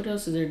jumping? What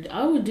else is there?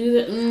 I would do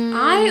that.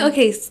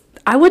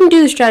 I wouldn't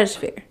do the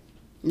stratosphere.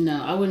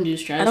 No, I wouldn't do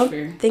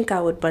stratosphere. I don't think I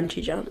would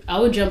bungee jump.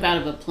 I would jump out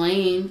of a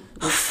plane.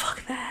 Oh,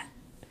 fuck that.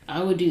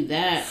 I would do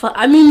that.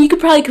 I mean, you could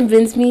probably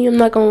convince me. I'm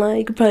not gonna lie.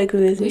 You could probably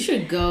convince me. We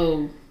should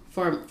go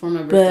for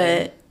my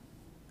birthday.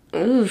 But,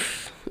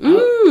 oof.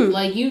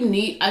 Like,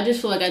 I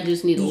just feel like I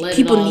just need to let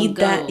people it all need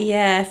go. that.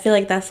 Yeah, I feel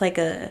like that's like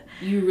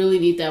You really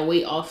need that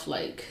weight off.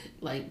 Like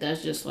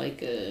that's just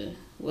like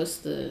what's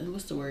the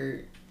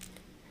word?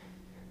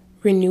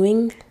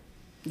 Renewing.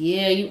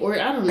 Yeah, or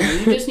I don't know.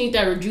 You just need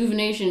that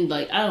rejuvenation.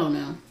 Like, I don't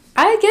know.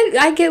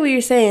 I get what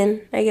you're saying.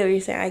 I get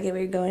where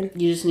you're going.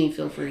 You just need to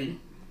feel free.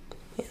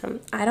 Yeah,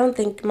 I don't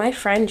think my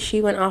friend,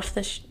 she went off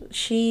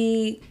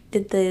she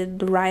did the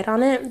ride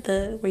on it,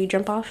 where you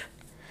jump off,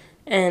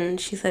 and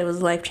she said it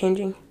was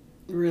life-changing.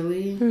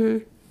 Really? Mm-hmm.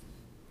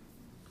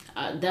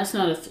 That's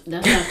not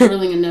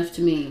thrilling enough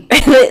to me.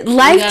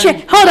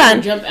 Hold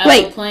on. Jump out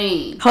of a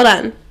plane. Hold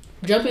on.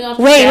 Jumping off.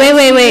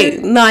 Wait.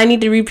 No, I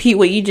need to repeat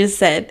what you just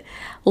said.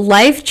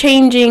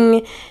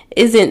 Life-changing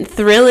isn't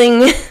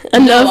thrilling enough.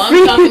 No,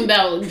 I'm talking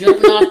about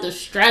jumping off the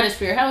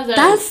stratosphere. How is that?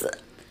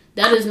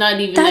 That is not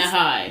even that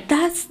high.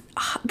 That's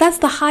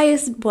the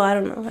highest. Well, I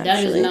don't know. Actually.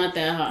 That is not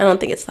that high. I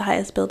don't think it's the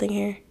highest building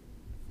here.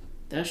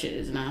 That shit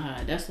is not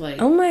high. That's like.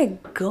 Oh my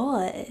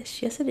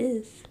gosh! Yes, it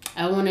is.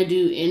 I want to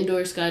do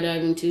indoor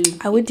skydiving too.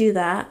 I would do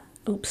that.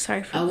 Oops,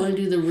 sorry for. I want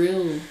to do the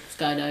real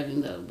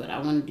skydiving though, but I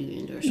want to do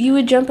indoor. Skydiving. You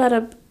would jump out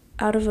of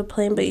a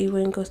plane, but you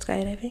wouldn't go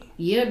skydiving?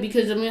 Yeah,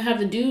 because I'm gonna have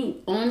the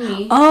dude on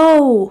me.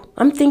 Oh,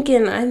 I'm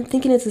thinking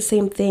it's the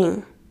same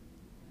thing.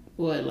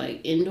 What,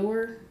 like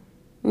indoor?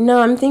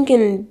 No, I'm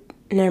thinking.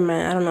 Never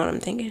mind. I don't know what I'm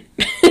thinking.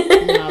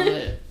 No,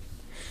 but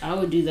I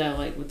would do that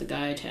like with the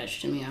guy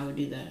attached to me. I would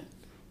do that.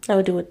 I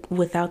would do it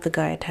without the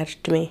guy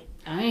attached to me.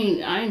 I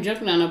ain't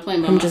jumping on a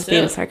plane by I'm myself. just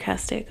being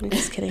sarcastic. I'm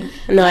just kidding.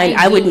 No,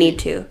 I would need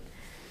to.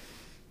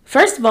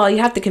 First of all, you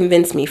have to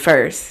convince me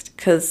first,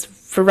 because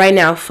for right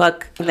now,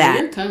 fuck that.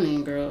 You're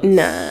coming, girl.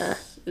 Nah.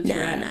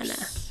 We're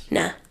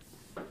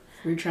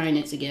trying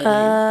it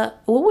together.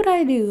 What would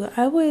I do?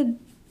 I would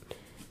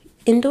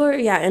indoor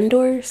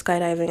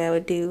skydiving. I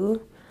would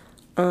do.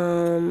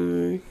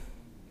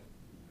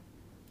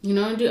 You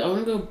know what I do? I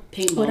want to go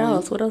paintballing. What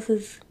else? What else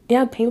is?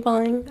 Yeah,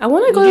 paintballing. I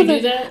want to go. Would you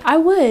do that? I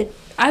would.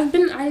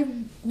 I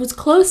was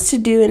close to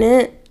doing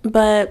it,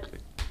 but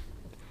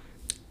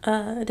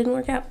it didn't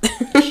work out.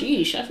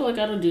 Sheesh, I feel like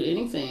I don't do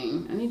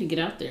anything. I need to get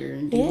out there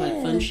and do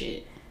like fun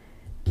shit.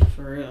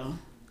 For real.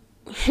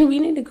 We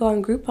need to go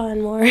on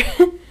Groupon more.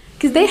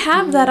 Because they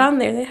have that on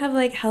there. They have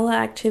like hella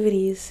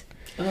activities.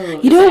 Oh,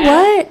 you know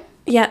what?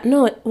 Yeah,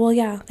 no. Well,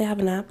 yeah, they have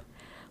an app.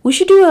 We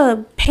should do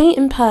a paint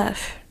and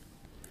puff.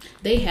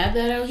 They have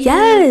that out here?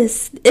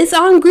 Yes. It's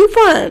on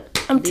Groupon.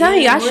 I'm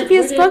telling you, I should be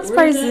a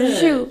spokesperson.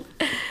 Shoot.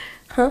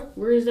 Huh?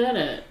 Where is that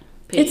at?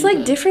 It's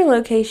like different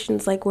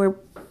locations, like where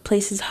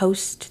places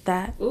host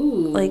that.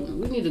 Ooh, like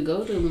we need to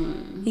go to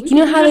one. You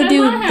know how they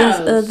do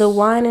the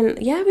wine and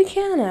we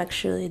can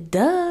actually.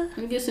 Duh. Let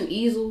me get some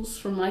easels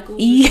from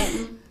Michael's or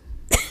something.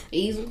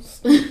 Easels.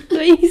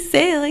 Why you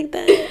say it like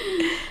that?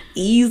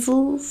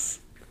 Easels.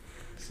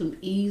 Some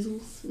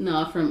easels.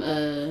 No, from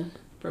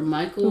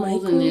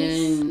Michael's and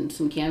then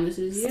some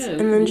canvases. Yeah.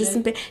 And then just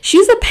some.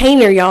 She's a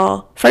painter,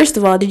 y'all. First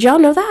of all, did y'all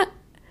know that?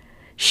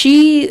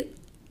 She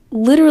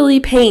literally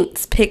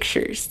paints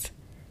pictures.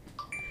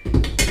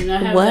 And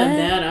I have that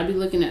bad. I'll be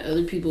looking at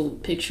other people's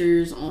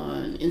pictures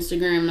on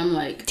Instagram, and I'm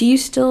like, would you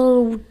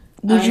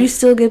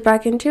still get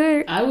back into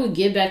it? I would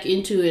get back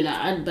into it,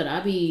 but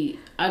I'd be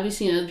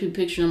seeing other people's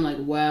pictures, and I'm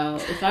like, wow,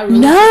 if I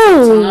really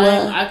took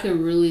time, I could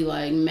really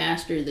like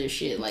master this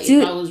shit. Like,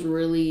 dude, if I was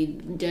really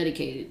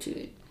dedicated to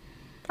it.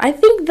 I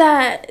think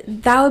that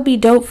would be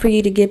dope for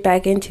you to get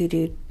back into,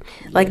 dude.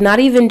 Like, not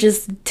even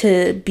just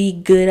to be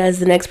good as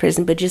the next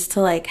person, but just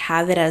to like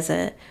have it as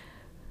a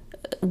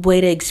way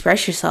to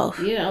express yourself.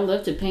 Yeah, I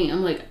love to paint.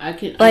 I'm like, I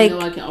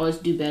know I can always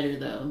do better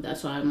though.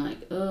 That's why I'm like,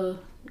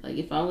 like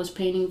if I was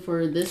painting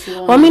for this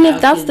long. Well, I mean, if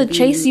that's the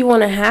chase you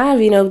want to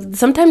have, you know,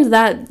 sometimes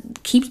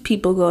that keeps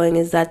people going.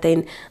 Is that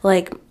they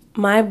like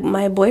my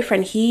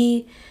boyfriend?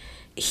 He's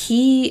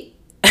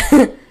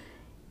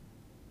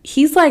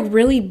like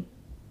really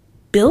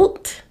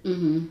built,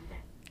 and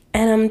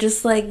I'm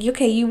just like,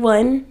 okay, you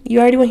won.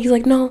 You already won. He's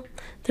like, no,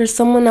 there's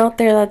someone out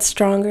there that's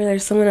stronger.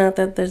 There's someone out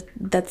there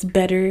that's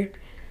better.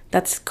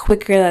 That's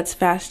quicker, that's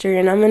faster,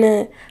 and I'm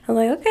like,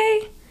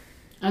 okay.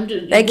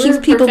 That keeps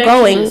people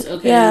going.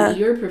 Okay, yeah.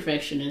 You're a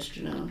perfectionist,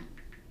 you know.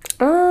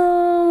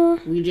 I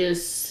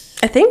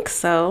think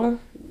so.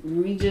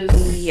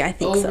 I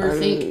think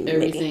overthink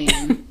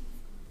everything.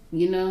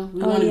 You know?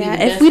 We want to be the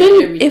best at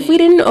everything. If we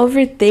didn't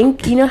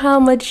overthink, you know how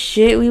much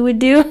shit we would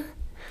do?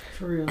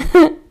 For real.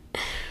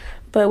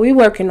 But we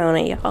working on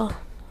it, y'all.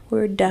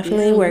 We're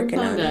definitely working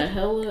on it.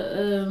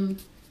 Hella,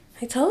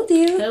 I told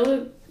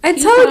you. I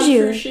told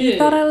you. You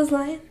thought I was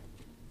lying?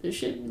 The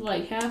shit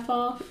like half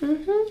off.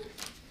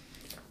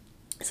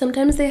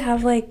 Sometimes they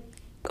have like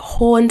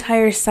whole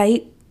entire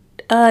site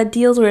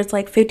deals where it's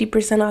like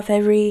 50% off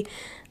every,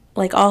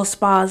 like all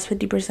spas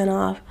 50%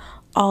 off,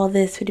 all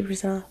this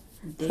 50% off.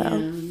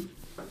 Damn.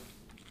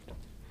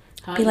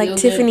 So be like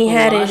Tiffany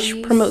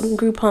Haddish promoting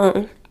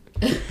Groupon.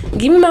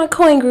 Give me my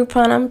coin,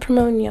 Groupon. I'm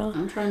promoting y'all.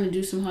 I'm trying to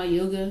do some hot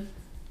yoga.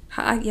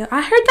 Yeah,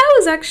 I heard that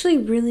was actually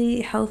really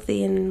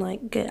healthy and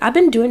like good. I've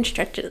been doing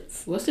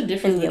stretches. What's the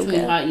difference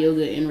between hot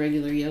yoga and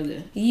regular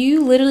yoga?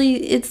 You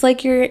literally, it's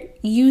like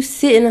you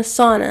sit in a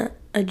sauna,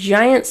 a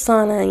giant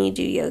sauna, and you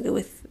do yoga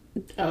with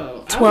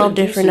 12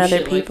 different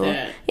other people.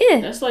 Like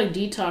yeah, that's like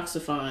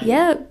detoxifying.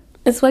 Yeah,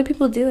 that's why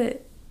people do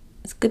it.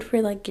 It's good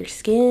for like your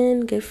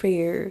skin, good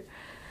for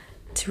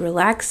to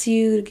relax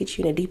you, to get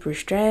you in a deeper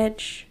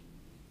stretch.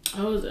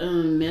 I was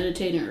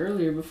meditating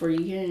earlier before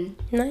you came.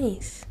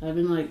 Nice. I've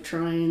been like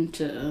trying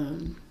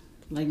to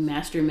like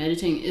master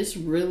meditating. It's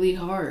really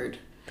hard.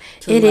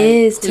 It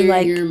is to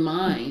clear your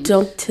mind.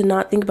 To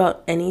not think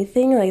about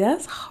anything. Like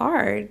that's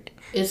hard.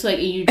 It's like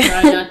you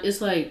try not.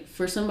 It's like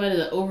for somebody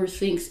that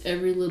overthinks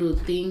every little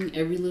thing,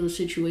 every little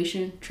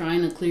situation.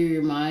 Trying to clear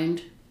your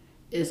mind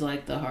is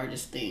like the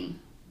hardest thing.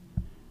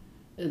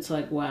 It's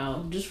like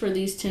wow, just for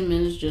these 10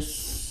 minutes,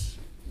 just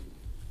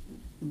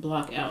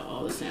block out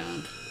all the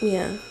sound.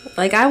 Yeah,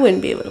 like I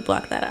wouldn't be able to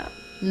block that out.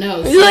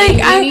 No, like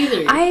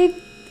either.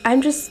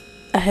 I'm just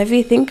a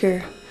heavy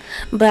thinker,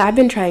 but I've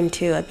been trying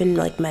to. I've been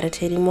like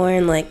meditating more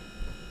and like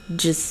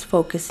just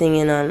focusing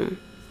in on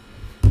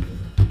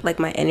like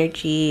my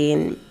energy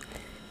and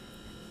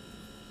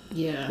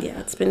yeah,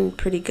 it's been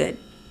pretty good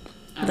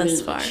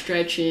thus far.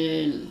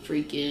 Stretching,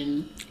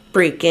 breaking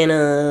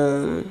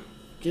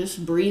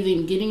just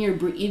breathing, getting your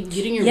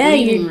breathing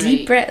your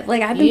deep breath.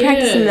 Like I've been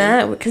practicing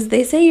that because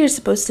they say you're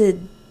supposed to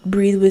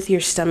breathe with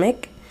your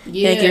stomach.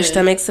 Yeah. Like your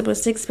stomach's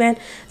supposed to expand.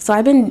 So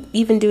I've been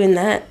even doing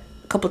that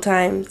a couple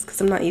times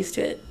because I'm not used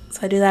to it. So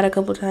I do that a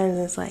couple times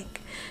and it's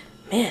like,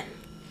 man.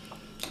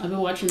 I've been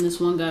watching this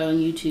one guy on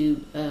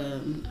YouTube.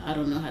 I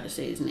don't know how to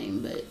say his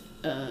name, but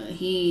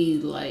he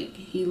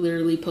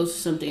literally posts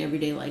something every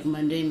day like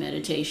Monday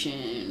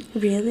meditation.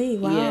 Really?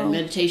 Wow. Yeah,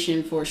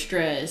 meditation for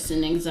stress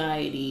and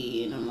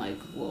anxiety. And I'm like,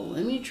 well,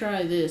 let me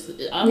try this.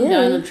 I'm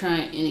down to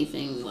try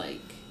anything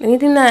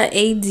anything that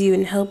aids you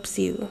and helps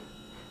you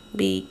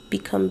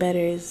become better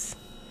is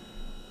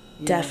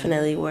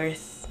definitely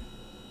worth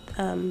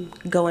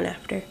going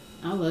after.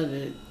 I love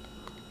it.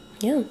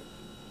 Yeah.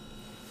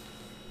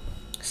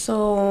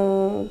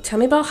 So tell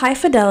me about High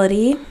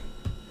Fidelity.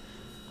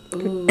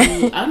 Ooh,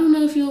 I don't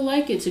know if you'll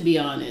like it, to be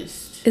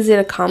honest. Is it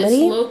a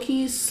comedy? It's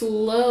low-key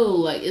slow.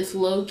 Like, it's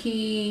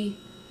low-key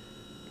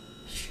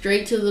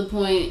straight to the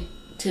point,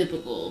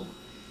 typical.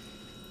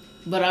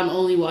 But I'm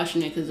only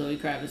watching it because Zoe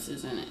Kravitz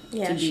is in it.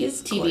 Yeah,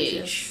 she's TBH.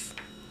 Gorgeous.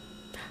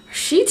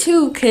 She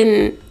too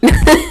can...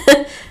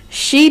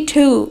 she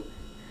too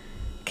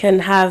can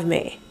have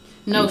me.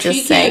 No, I'm just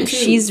she saying, can too.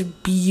 She's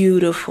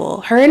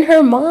beautiful. Her and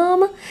her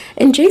mom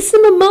and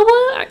Jason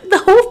Momoa, the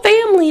whole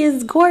family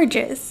is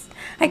gorgeous.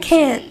 I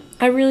can't.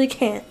 I really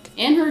can't.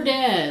 And her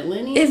dad,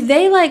 Lenny. If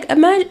they imagine,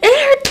 and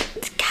her,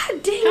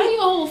 god dang it. How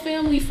your whole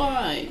family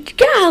fine?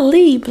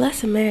 Golly,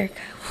 bless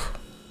America.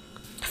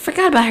 I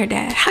forgot about her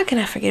dad. How can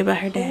I forget about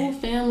her dad?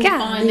 Whole family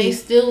fine. They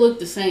still look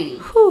the same.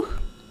 Whew.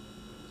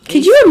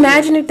 Could you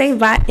imagine if they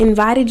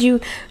invited you?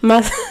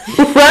 Why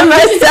am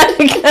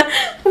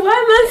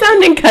I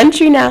sounding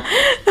country now?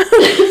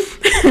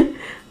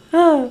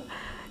 Oh,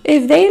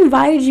 if they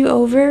invited you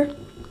over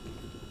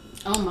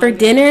for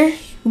dinner,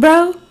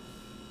 bro,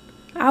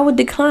 I would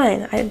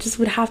decline. I just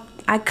would have.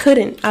 I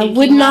couldn't. I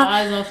would keep not.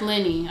 My eyes off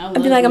Lenny. I'd be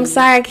like, Lenny. I'm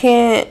sorry, I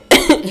can't.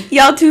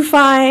 Y'all too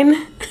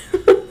fine.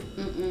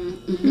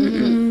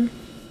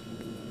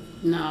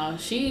 Nah,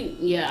 she.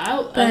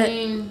 Yeah, I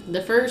mean,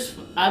 the first.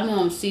 I'm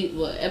on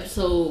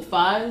episode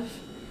 5.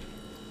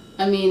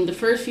 I mean, the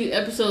first few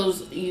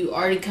episodes, you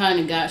already kind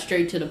of got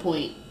straight to the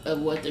point of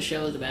what the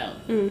show is about.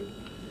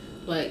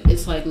 Like,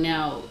 it's like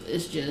now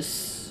it's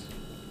just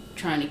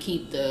trying to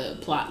keep the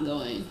plot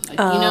going. Like,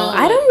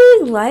 I don't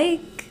really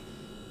like.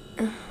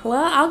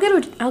 Well, I'll give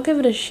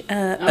it a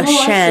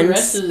chance. The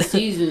rest of the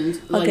seasons,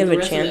 I'll give the it a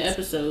rest chance. Of the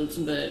episodes,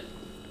 but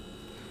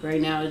right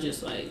now it's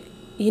just like.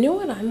 You know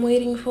what I'm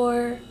waiting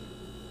for?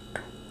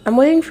 I'm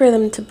waiting for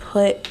them to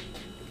put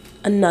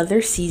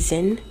another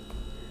season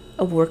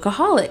of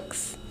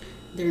Workaholics.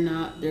 They're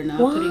not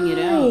putting it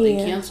out. They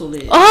canceled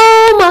it.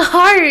 Oh, my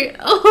heart.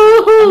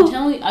 Oh. I'm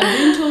telling you, I've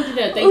been told you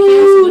that. They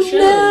canceled the show.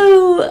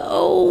 No.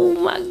 Oh,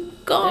 my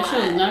God. That show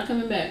is not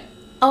coming back.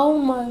 Oh,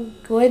 my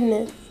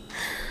goodness.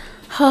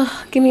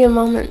 Give me a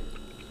moment.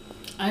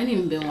 I ain't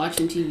even been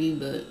watching TV,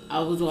 but I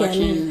was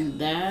watching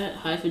that,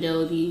 High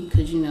Fidelity,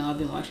 because, I've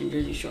been watching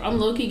Jersey Shore. I'm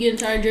low-key getting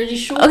tired of Jersey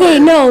Shore. Okay,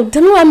 no,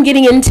 tell me what I'm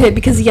getting into it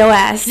because of your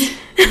ass.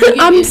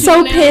 I'm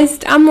so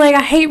pissed. I'm like,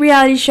 I hate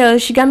reality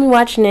shows. She got me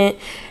watching it,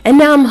 and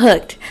now I'm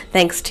hooked.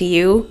 Thanks to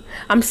you.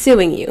 I'm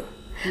suing you.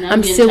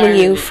 I'm suing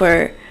you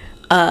for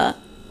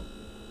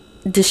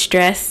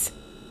distress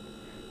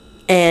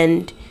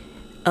and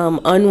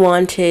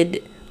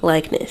unwanted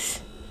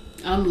likeness.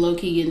 I'm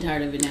low-key getting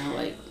tired of it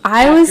now,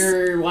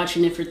 after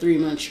watching it for 3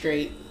 months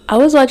straight. I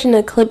was watching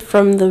a clip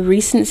from the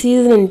recent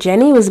season, and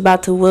Jenny was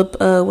about to whoop,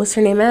 what's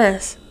her name,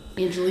 ass?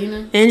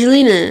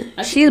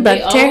 Angelina. She's about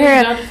to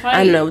tear her up.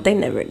 I know, but they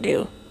never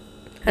do.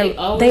 They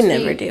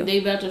never do. They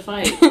about to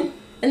fight.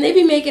 And they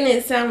be making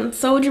it sound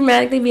so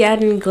dramatic. They be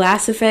adding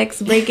glass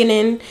effects, breaking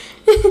in.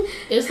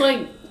 It's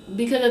like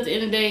Because at the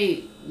end of the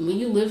day, when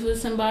you live with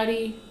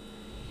somebody,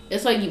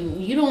 it's like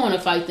you don't want to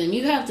fight them.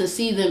 You have to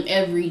see them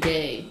every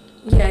day.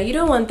 Yeah, you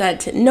don't want that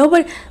to...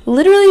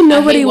 Literally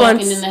nobody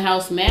wants... walking in the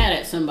house mad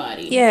at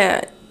somebody.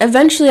 Yeah.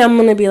 Eventually, I'm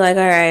going to be like,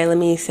 all right, let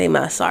me say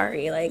my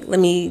sorry. Like, let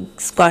me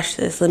squash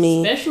this. Let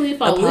me Especially if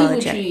apologize. I live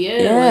with you,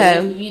 yeah.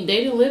 Like, if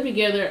they didn't live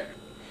together...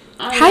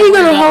 How you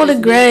going to hold a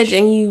grudge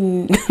and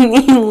you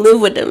live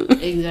with them?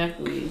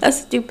 Exactly. That's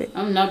stupid.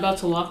 I'm not about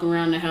to walk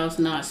around the house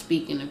not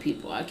speaking to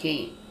people. I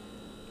can't.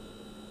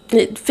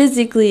 It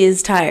physically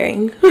is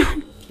tiring.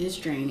 It's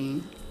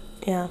draining.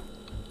 Yeah.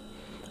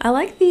 I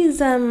like these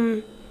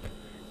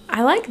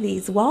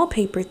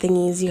wallpaper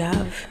thingies you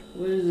have.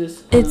 What is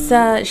this? It's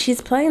she's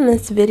playing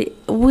this video.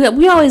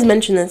 We always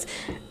mention this.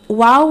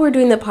 While we're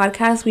doing the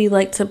podcast, we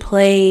like to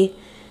play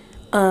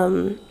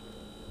what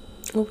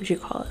would you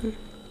call it?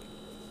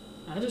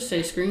 I'll just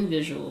say screen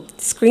visual.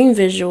 Screen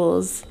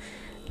visuals.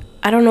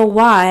 I don't know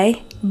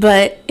why,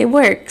 but it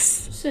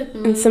works.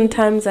 And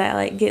sometimes I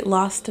like get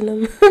lost in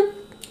them.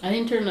 I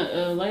didn't turn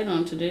the light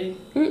on today.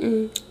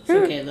 It's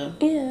okay though.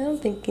 Yeah, I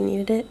don't think you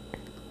needed it.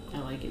 I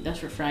like it. That's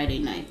for Friday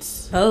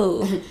nights.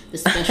 Oh. The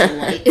special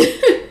light.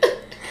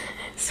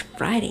 It's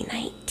Friday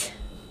night.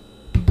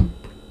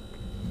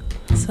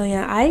 So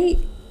yeah, I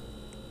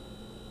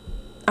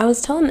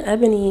was telling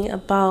Ebony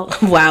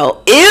about...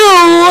 Wow. Ew!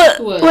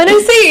 What? Why did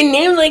I say your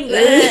name like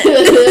that?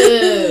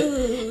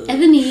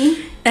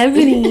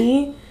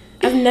 Ebony.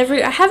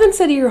 I haven't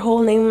said your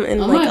whole name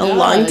in a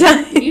long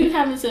time. You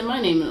haven't said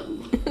my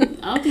name. I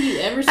don't think you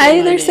ever said I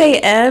either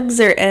say Ebs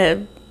or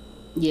Eb.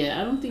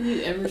 Yeah, I don't think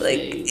you ever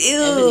say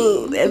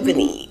ew,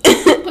 Ebony.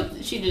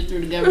 She just threw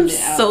the government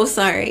out. So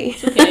sorry.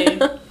 It's okay.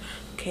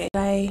 Okay.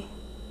 I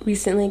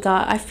recently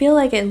got... I feel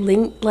like it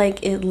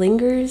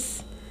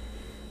lingers...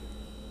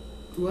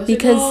 What's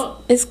because it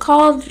called? It's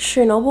called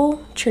Chernobyl.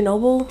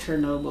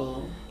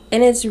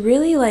 And it's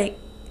really like,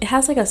 it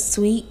has like a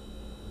sweet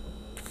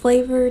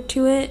flavor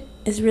to it.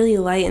 It's really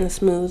light and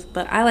smooth,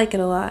 but I like it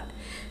a lot.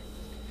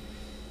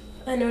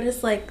 I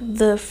noticed like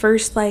the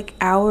first like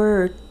hour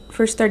or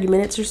first 30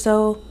 minutes or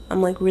so,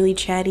 I'm like really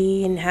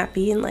chatty and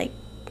happy and like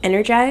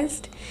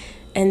energized.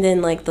 And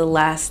then like the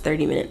last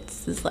 30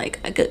 minutes is like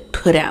I get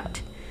put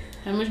out.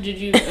 How much did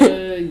you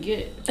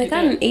get? I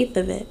got an eighth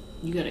of it.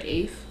 You got an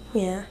eighth?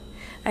 Yeah.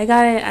 I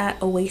got it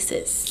at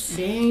Oasis.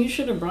 Dang, you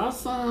should have brought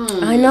some.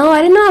 I know.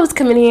 I didn't know I was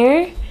coming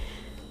here.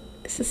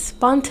 This is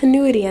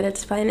spontaneity at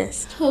its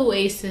finest.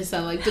 Oasis, I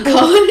like to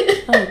call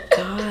it. Oh,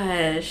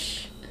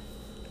 gosh.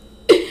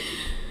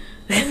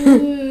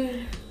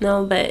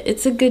 No, but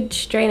it's a good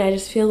strain. I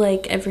just feel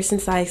like ever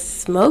since I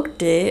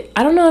smoked it,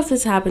 I don't know if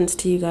this happens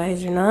to you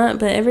guys or not,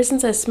 but ever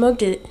since I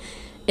smoked it,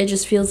 it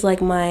just feels like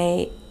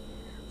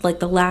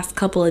the last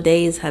couple of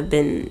days have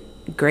been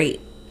great.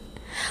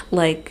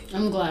 Like,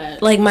 I'm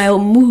glad. Like my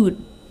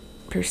mood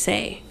per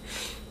se.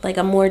 Like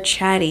I'm more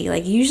chatty.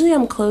 Like usually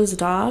I'm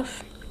closed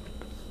off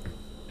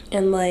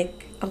and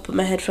like I'll put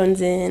my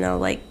headphones in, I'll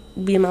like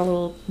be in my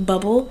little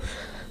bubble.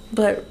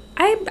 But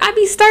I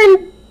be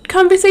starting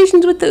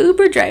conversations with the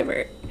Uber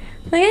driver.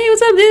 Like, hey,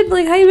 what's up, dude?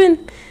 Like, how you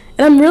been?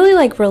 And I'm really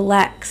like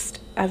relaxed,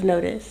 I've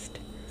noticed.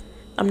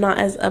 I'm not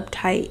as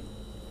uptight.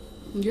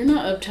 You're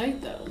not uptight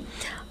though.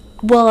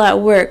 Well, at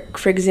work,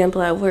 for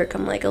example, I'm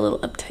like a little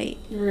uptight.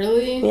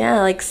 Really?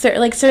 Yeah, like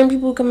certain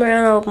people come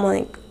around, I'm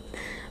like,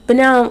 but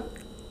now,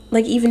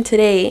 like even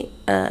today,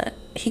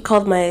 he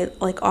called my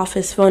like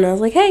office phone. I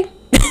was like, hey,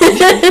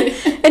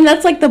 and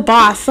that's like the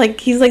boss. Like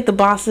he's like the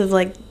boss of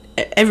like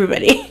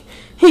everybody.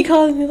 He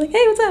calls me like,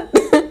 hey, what's up?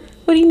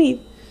 What do you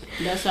need?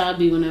 That's how I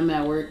be when I'm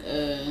at work.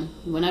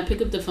 When I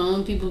pick up the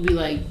phone, people be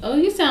like, oh,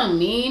 you sound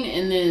mean.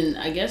 And then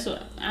I guess, I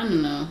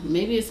don't know,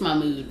 maybe it's my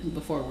mood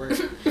before work.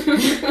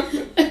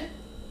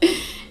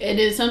 And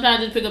then sometimes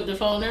I just pick up the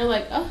phone and they're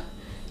like, oh,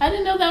 I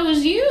didn't know that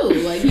was you.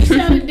 Like, you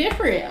sounded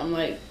different. I'm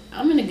like,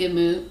 I'm in a good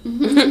mood.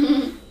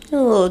 A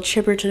little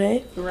chipper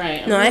today.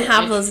 Right. No, I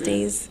have those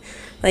days.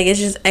 Like, it's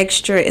just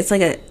extra. It's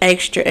like an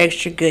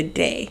extra good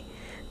day.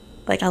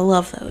 Like, I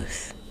love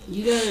those.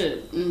 You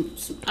gotta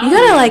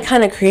like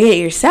kind of create it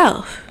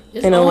yourself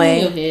in a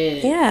way. In your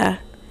head. Yeah.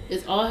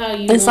 It's all how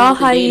you. It's all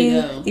how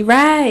you.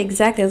 Right.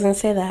 Exactly. I was gonna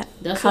say that.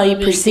 That's how you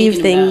perceive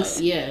things.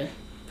 About. Yeah.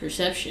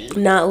 Perception.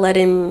 Not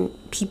letting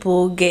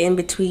people get in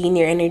between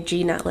your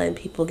energy. Not letting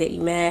people get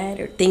you mad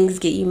or things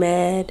get you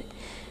mad.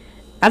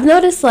 I've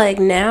noticed like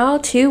now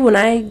too when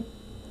I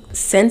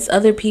sense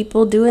other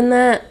people doing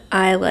that,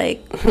 I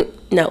like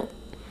no.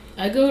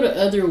 I go the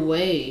other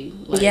way.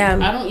 Like, yeah.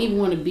 I don't even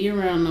want to be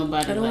around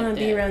nobody. I don't want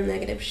to be around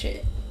negative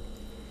shit.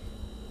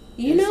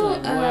 You it's know,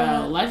 like,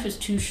 wow, life is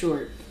too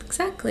short.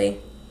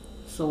 Exactly.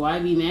 So why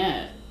be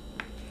mad?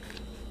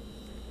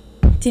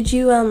 Did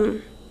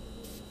you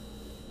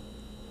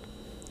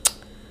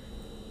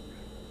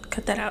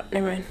cut that out?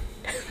 Never mind.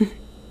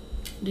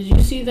 Did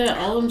you see that?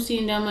 All I'm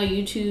seeing down my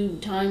YouTube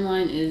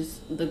timeline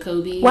is the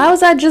Kobe. Why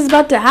was I just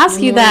about to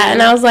ask you that?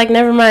 And I was like,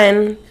 never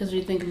mind. Because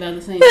we think about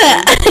the same thing.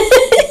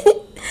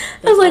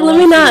 I was like, let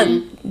me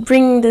not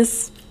bring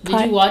this.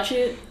 Did you watch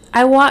it?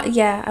 I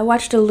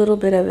watched a little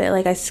bit of it.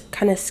 Like, I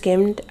kind of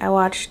skimmed. I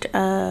watched,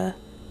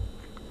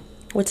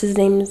 what's his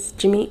name?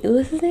 What's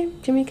his name?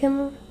 Jimmy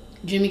Kimmel?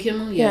 Jimmy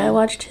Kimmel? Yeah. Yeah, I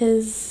watched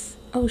his,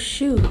 oh,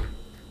 shoot.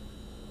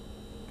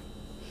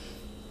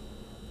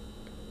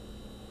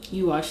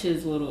 You watched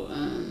his little,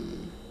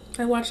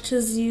 I watched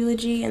his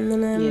eulogy, and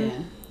then,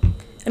 yeah.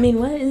 I mean,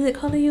 what? Is it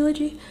called a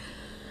eulogy?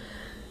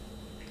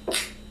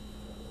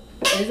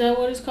 Is that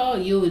what it's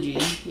called? Eulogy,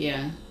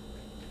 yeah.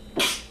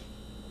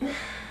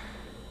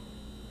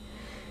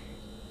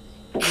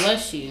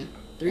 Bless you.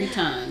 3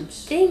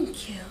 times.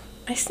 Thank you.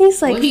 I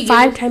sneezed like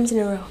 5 times in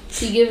a row.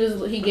 He gave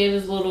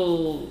his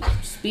little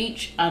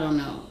speech. I don't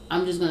know.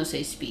 I'm just gonna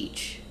say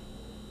speech.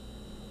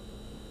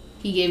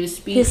 He gave his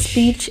speech. His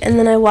speech, and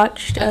then I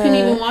watched I couldn't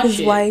even watch his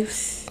it.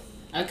 wife's.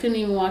 I couldn't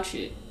even watch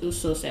it. It was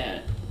so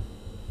sad.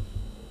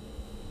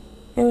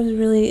 It was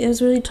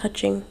really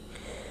touching.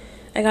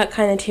 I got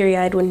kind of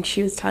teary-eyed when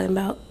she was talking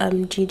about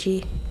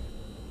Gigi.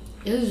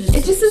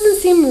 It just doesn't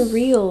seem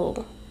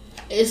real.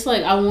 It's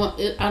like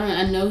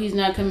I know he's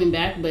not coming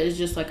back, but it's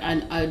just like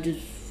I just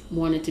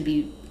want it to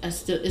be. It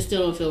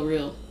still don't feel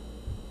real.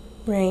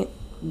 Right.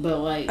 But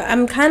like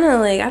I'm kind of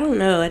like, I don't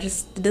know.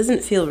 It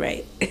doesn't feel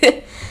right.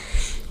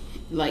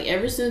 Like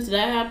ever since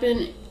that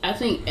happened, I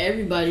think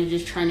everybody's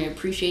just trying to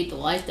appreciate the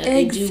life that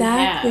they do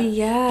have. Exactly.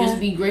 Yeah.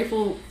 Just be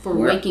grateful for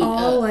We're waking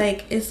all up.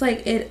 Like, it's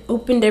like it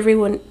opened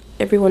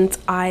everyone's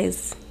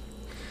eyes.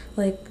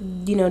 Like,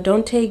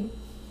 don't take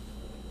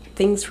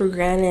things for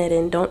granted,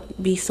 and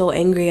don't be so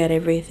angry at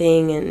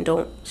everything, and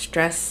don't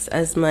stress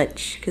as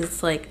much, because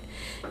it's like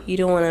you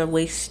don't want to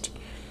waste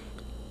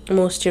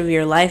most of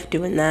your life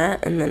doing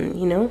that, and then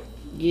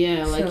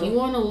Yeah, like you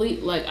want to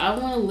live. Like I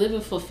want to live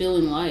a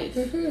fulfilling life.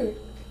 Mm-hmm.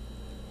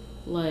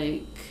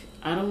 Like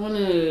I don't want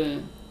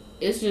to.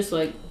 It's just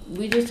like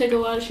we just take a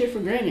lot of shit for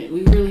granted.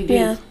 We really do.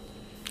 Yeah.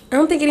 I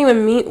don't think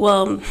anyone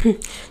well,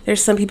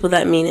 there's some people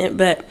that mean it,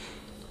 but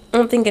I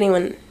don't think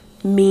anyone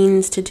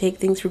means to take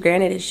things for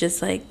granted. It's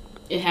just like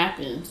it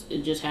happens.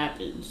 It just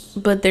happens.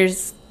 But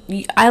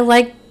I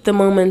like the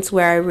moments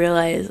where I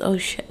realize, oh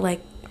shit,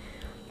 like,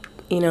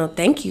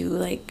 thank you.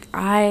 Like,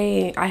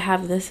 I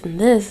have this and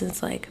this.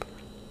 It's like,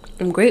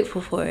 I'm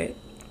grateful for it.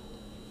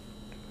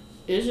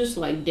 It's just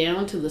like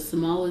down to the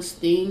smallest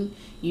thing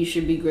you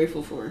should be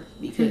grateful for,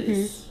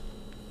 because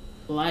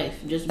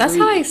life just. That's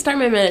how I start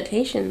my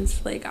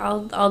meditations. Like,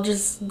 I'll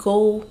just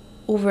go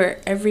over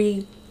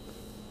every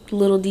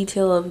little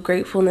detail of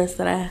gratefulness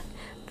that I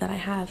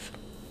have.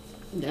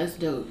 That's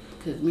dope.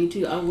 Because me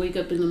too. I wake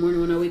up in the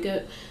morning. When I wake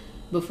up,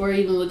 before I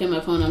even look at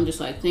my phone, I'm just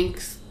like,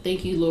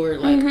 thank you, Lord.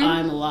 Like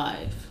I'm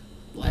alive.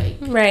 Like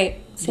right.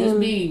 Same. Just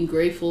being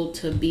grateful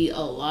to be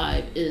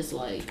alive is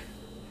like.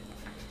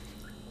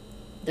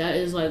 That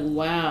is like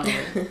wow.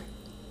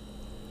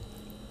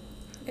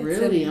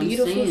 Really, a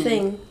beautiful I'm saying.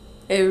 thing.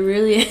 It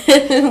really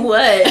is.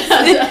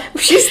 What?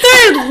 She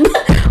started.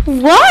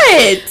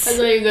 What? I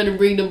thought you were gonna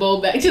bring the bowl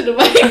back to the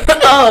mic.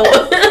 Oh.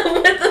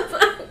 What the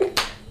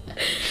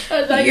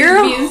fuck?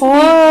 You're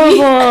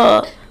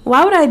horrible.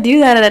 Why would I do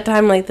that at a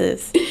time like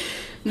this?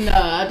 No,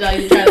 I thought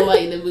you were trying to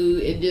lighten the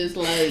mood and just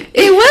like.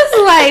 It was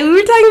light. We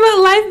were talking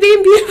about life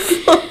being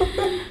beautiful.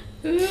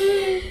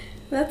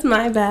 That's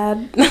my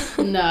bad.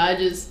 No, I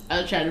was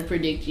trying to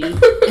predict you.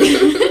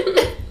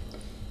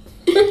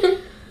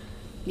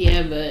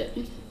 Yeah, but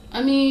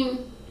I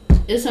mean,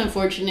 it's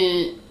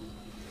unfortunate,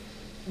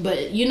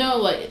 but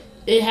like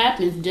it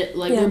happens.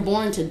 Like we're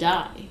born to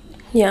die.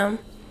 Yeah.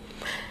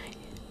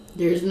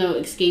 There's no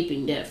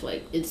escaping death.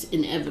 Like it's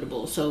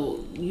inevitable.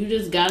 So you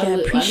just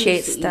gotta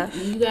appreciate stuff.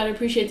 You gotta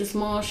appreciate the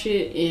small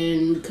shit.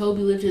 And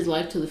Kobe lived his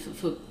life to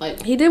the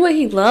like. He did what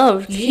he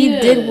loved. Yeah. He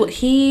did what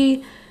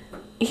he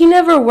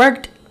never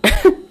worked.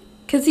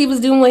 Because he was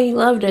doing what he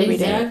loved every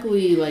day.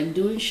 Exactly, like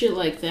doing shit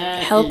like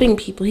that. Helping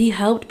people. He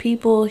helped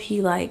people.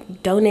 He,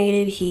 like,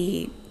 donated.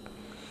 He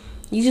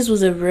just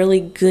was a really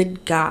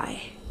good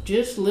guy.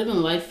 Just living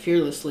life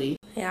fearlessly.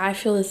 Yeah, I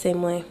feel the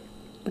same way.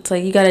 It's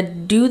like you gotta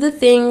do the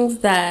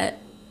things that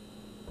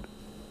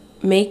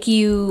make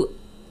you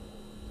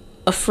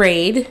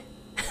afraid,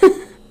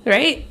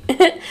 right?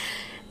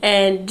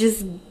 And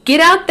just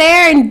get out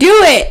there and do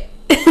it.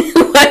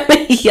 Why am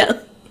I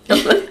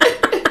yelling?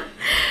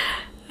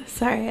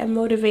 Sorry, I'm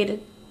motivated.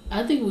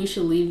 I think we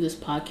should leave this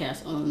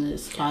podcast on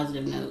this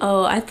positive note.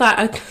 Oh, I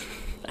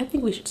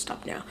think we should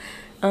stop now.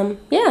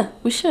 Yeah,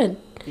 we should.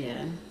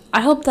 Yeah.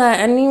 I hope that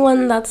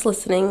anyone that's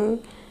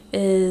listening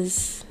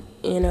is,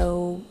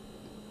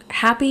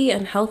 happy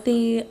and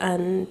healthy,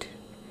 and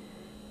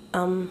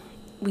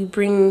we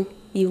bring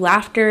you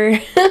laughter.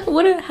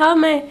 How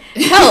am I?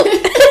 Help!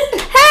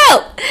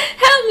 Help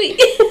me!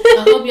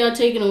 I hope y'all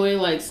taking away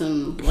like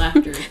some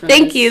laughter from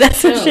Thank you.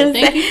 That's what she was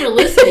Thank you for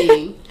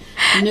listening.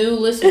 New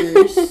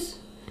listeners,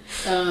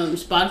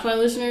 Spotify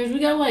listeners, we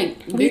got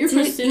like bigger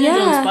percentage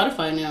on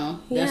Spotify now.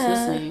 That's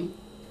listening.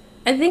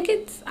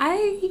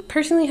 I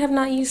personally have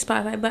not used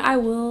Spotify, but I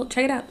will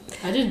check it out.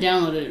 I just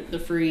downloaded the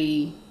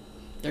free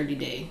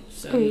 30-day,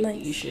 so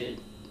nice. you should.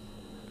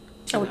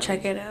 I'll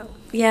check it out.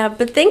 Yeah,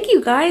 but thank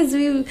you guys.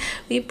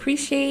 We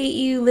appreciate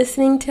you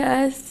listening to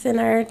us and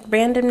our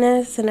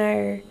randomness and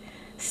our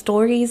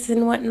stories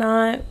and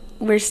whatnot.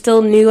 We're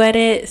still new at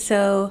it,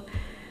 so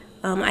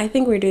I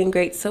think we're doing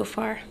great so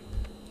far.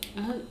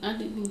 I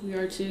do think we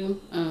are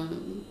too.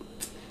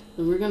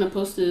 We're gonna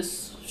post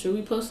this. Should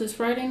we post this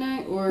Friday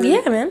night or?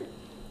 Yeah, man.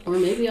 Or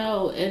maybe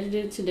I'll edit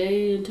it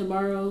today and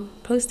tomorrow.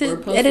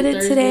 Edit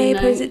it today,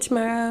 post it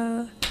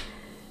tomorrow.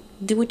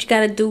 Do what you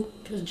gotta do.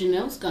 Because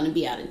Janelle's gonna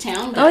be out of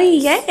town, guys. Oh,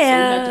 yeah. So we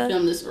have to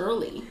film this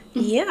early.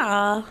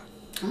 Yeah.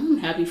 I'm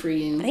happy for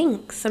you.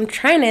 Thanks. I'm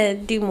trying to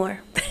do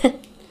more.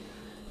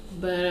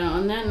 But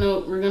on that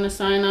note, we're gonna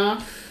sign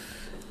off.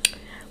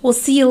 We'll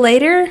see you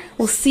later.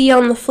 We'll see you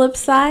on the flip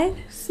side.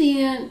 See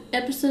you in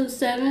episode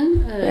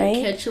 7.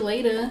 Right. Catch you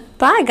later.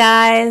 Bye,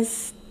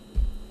 guys.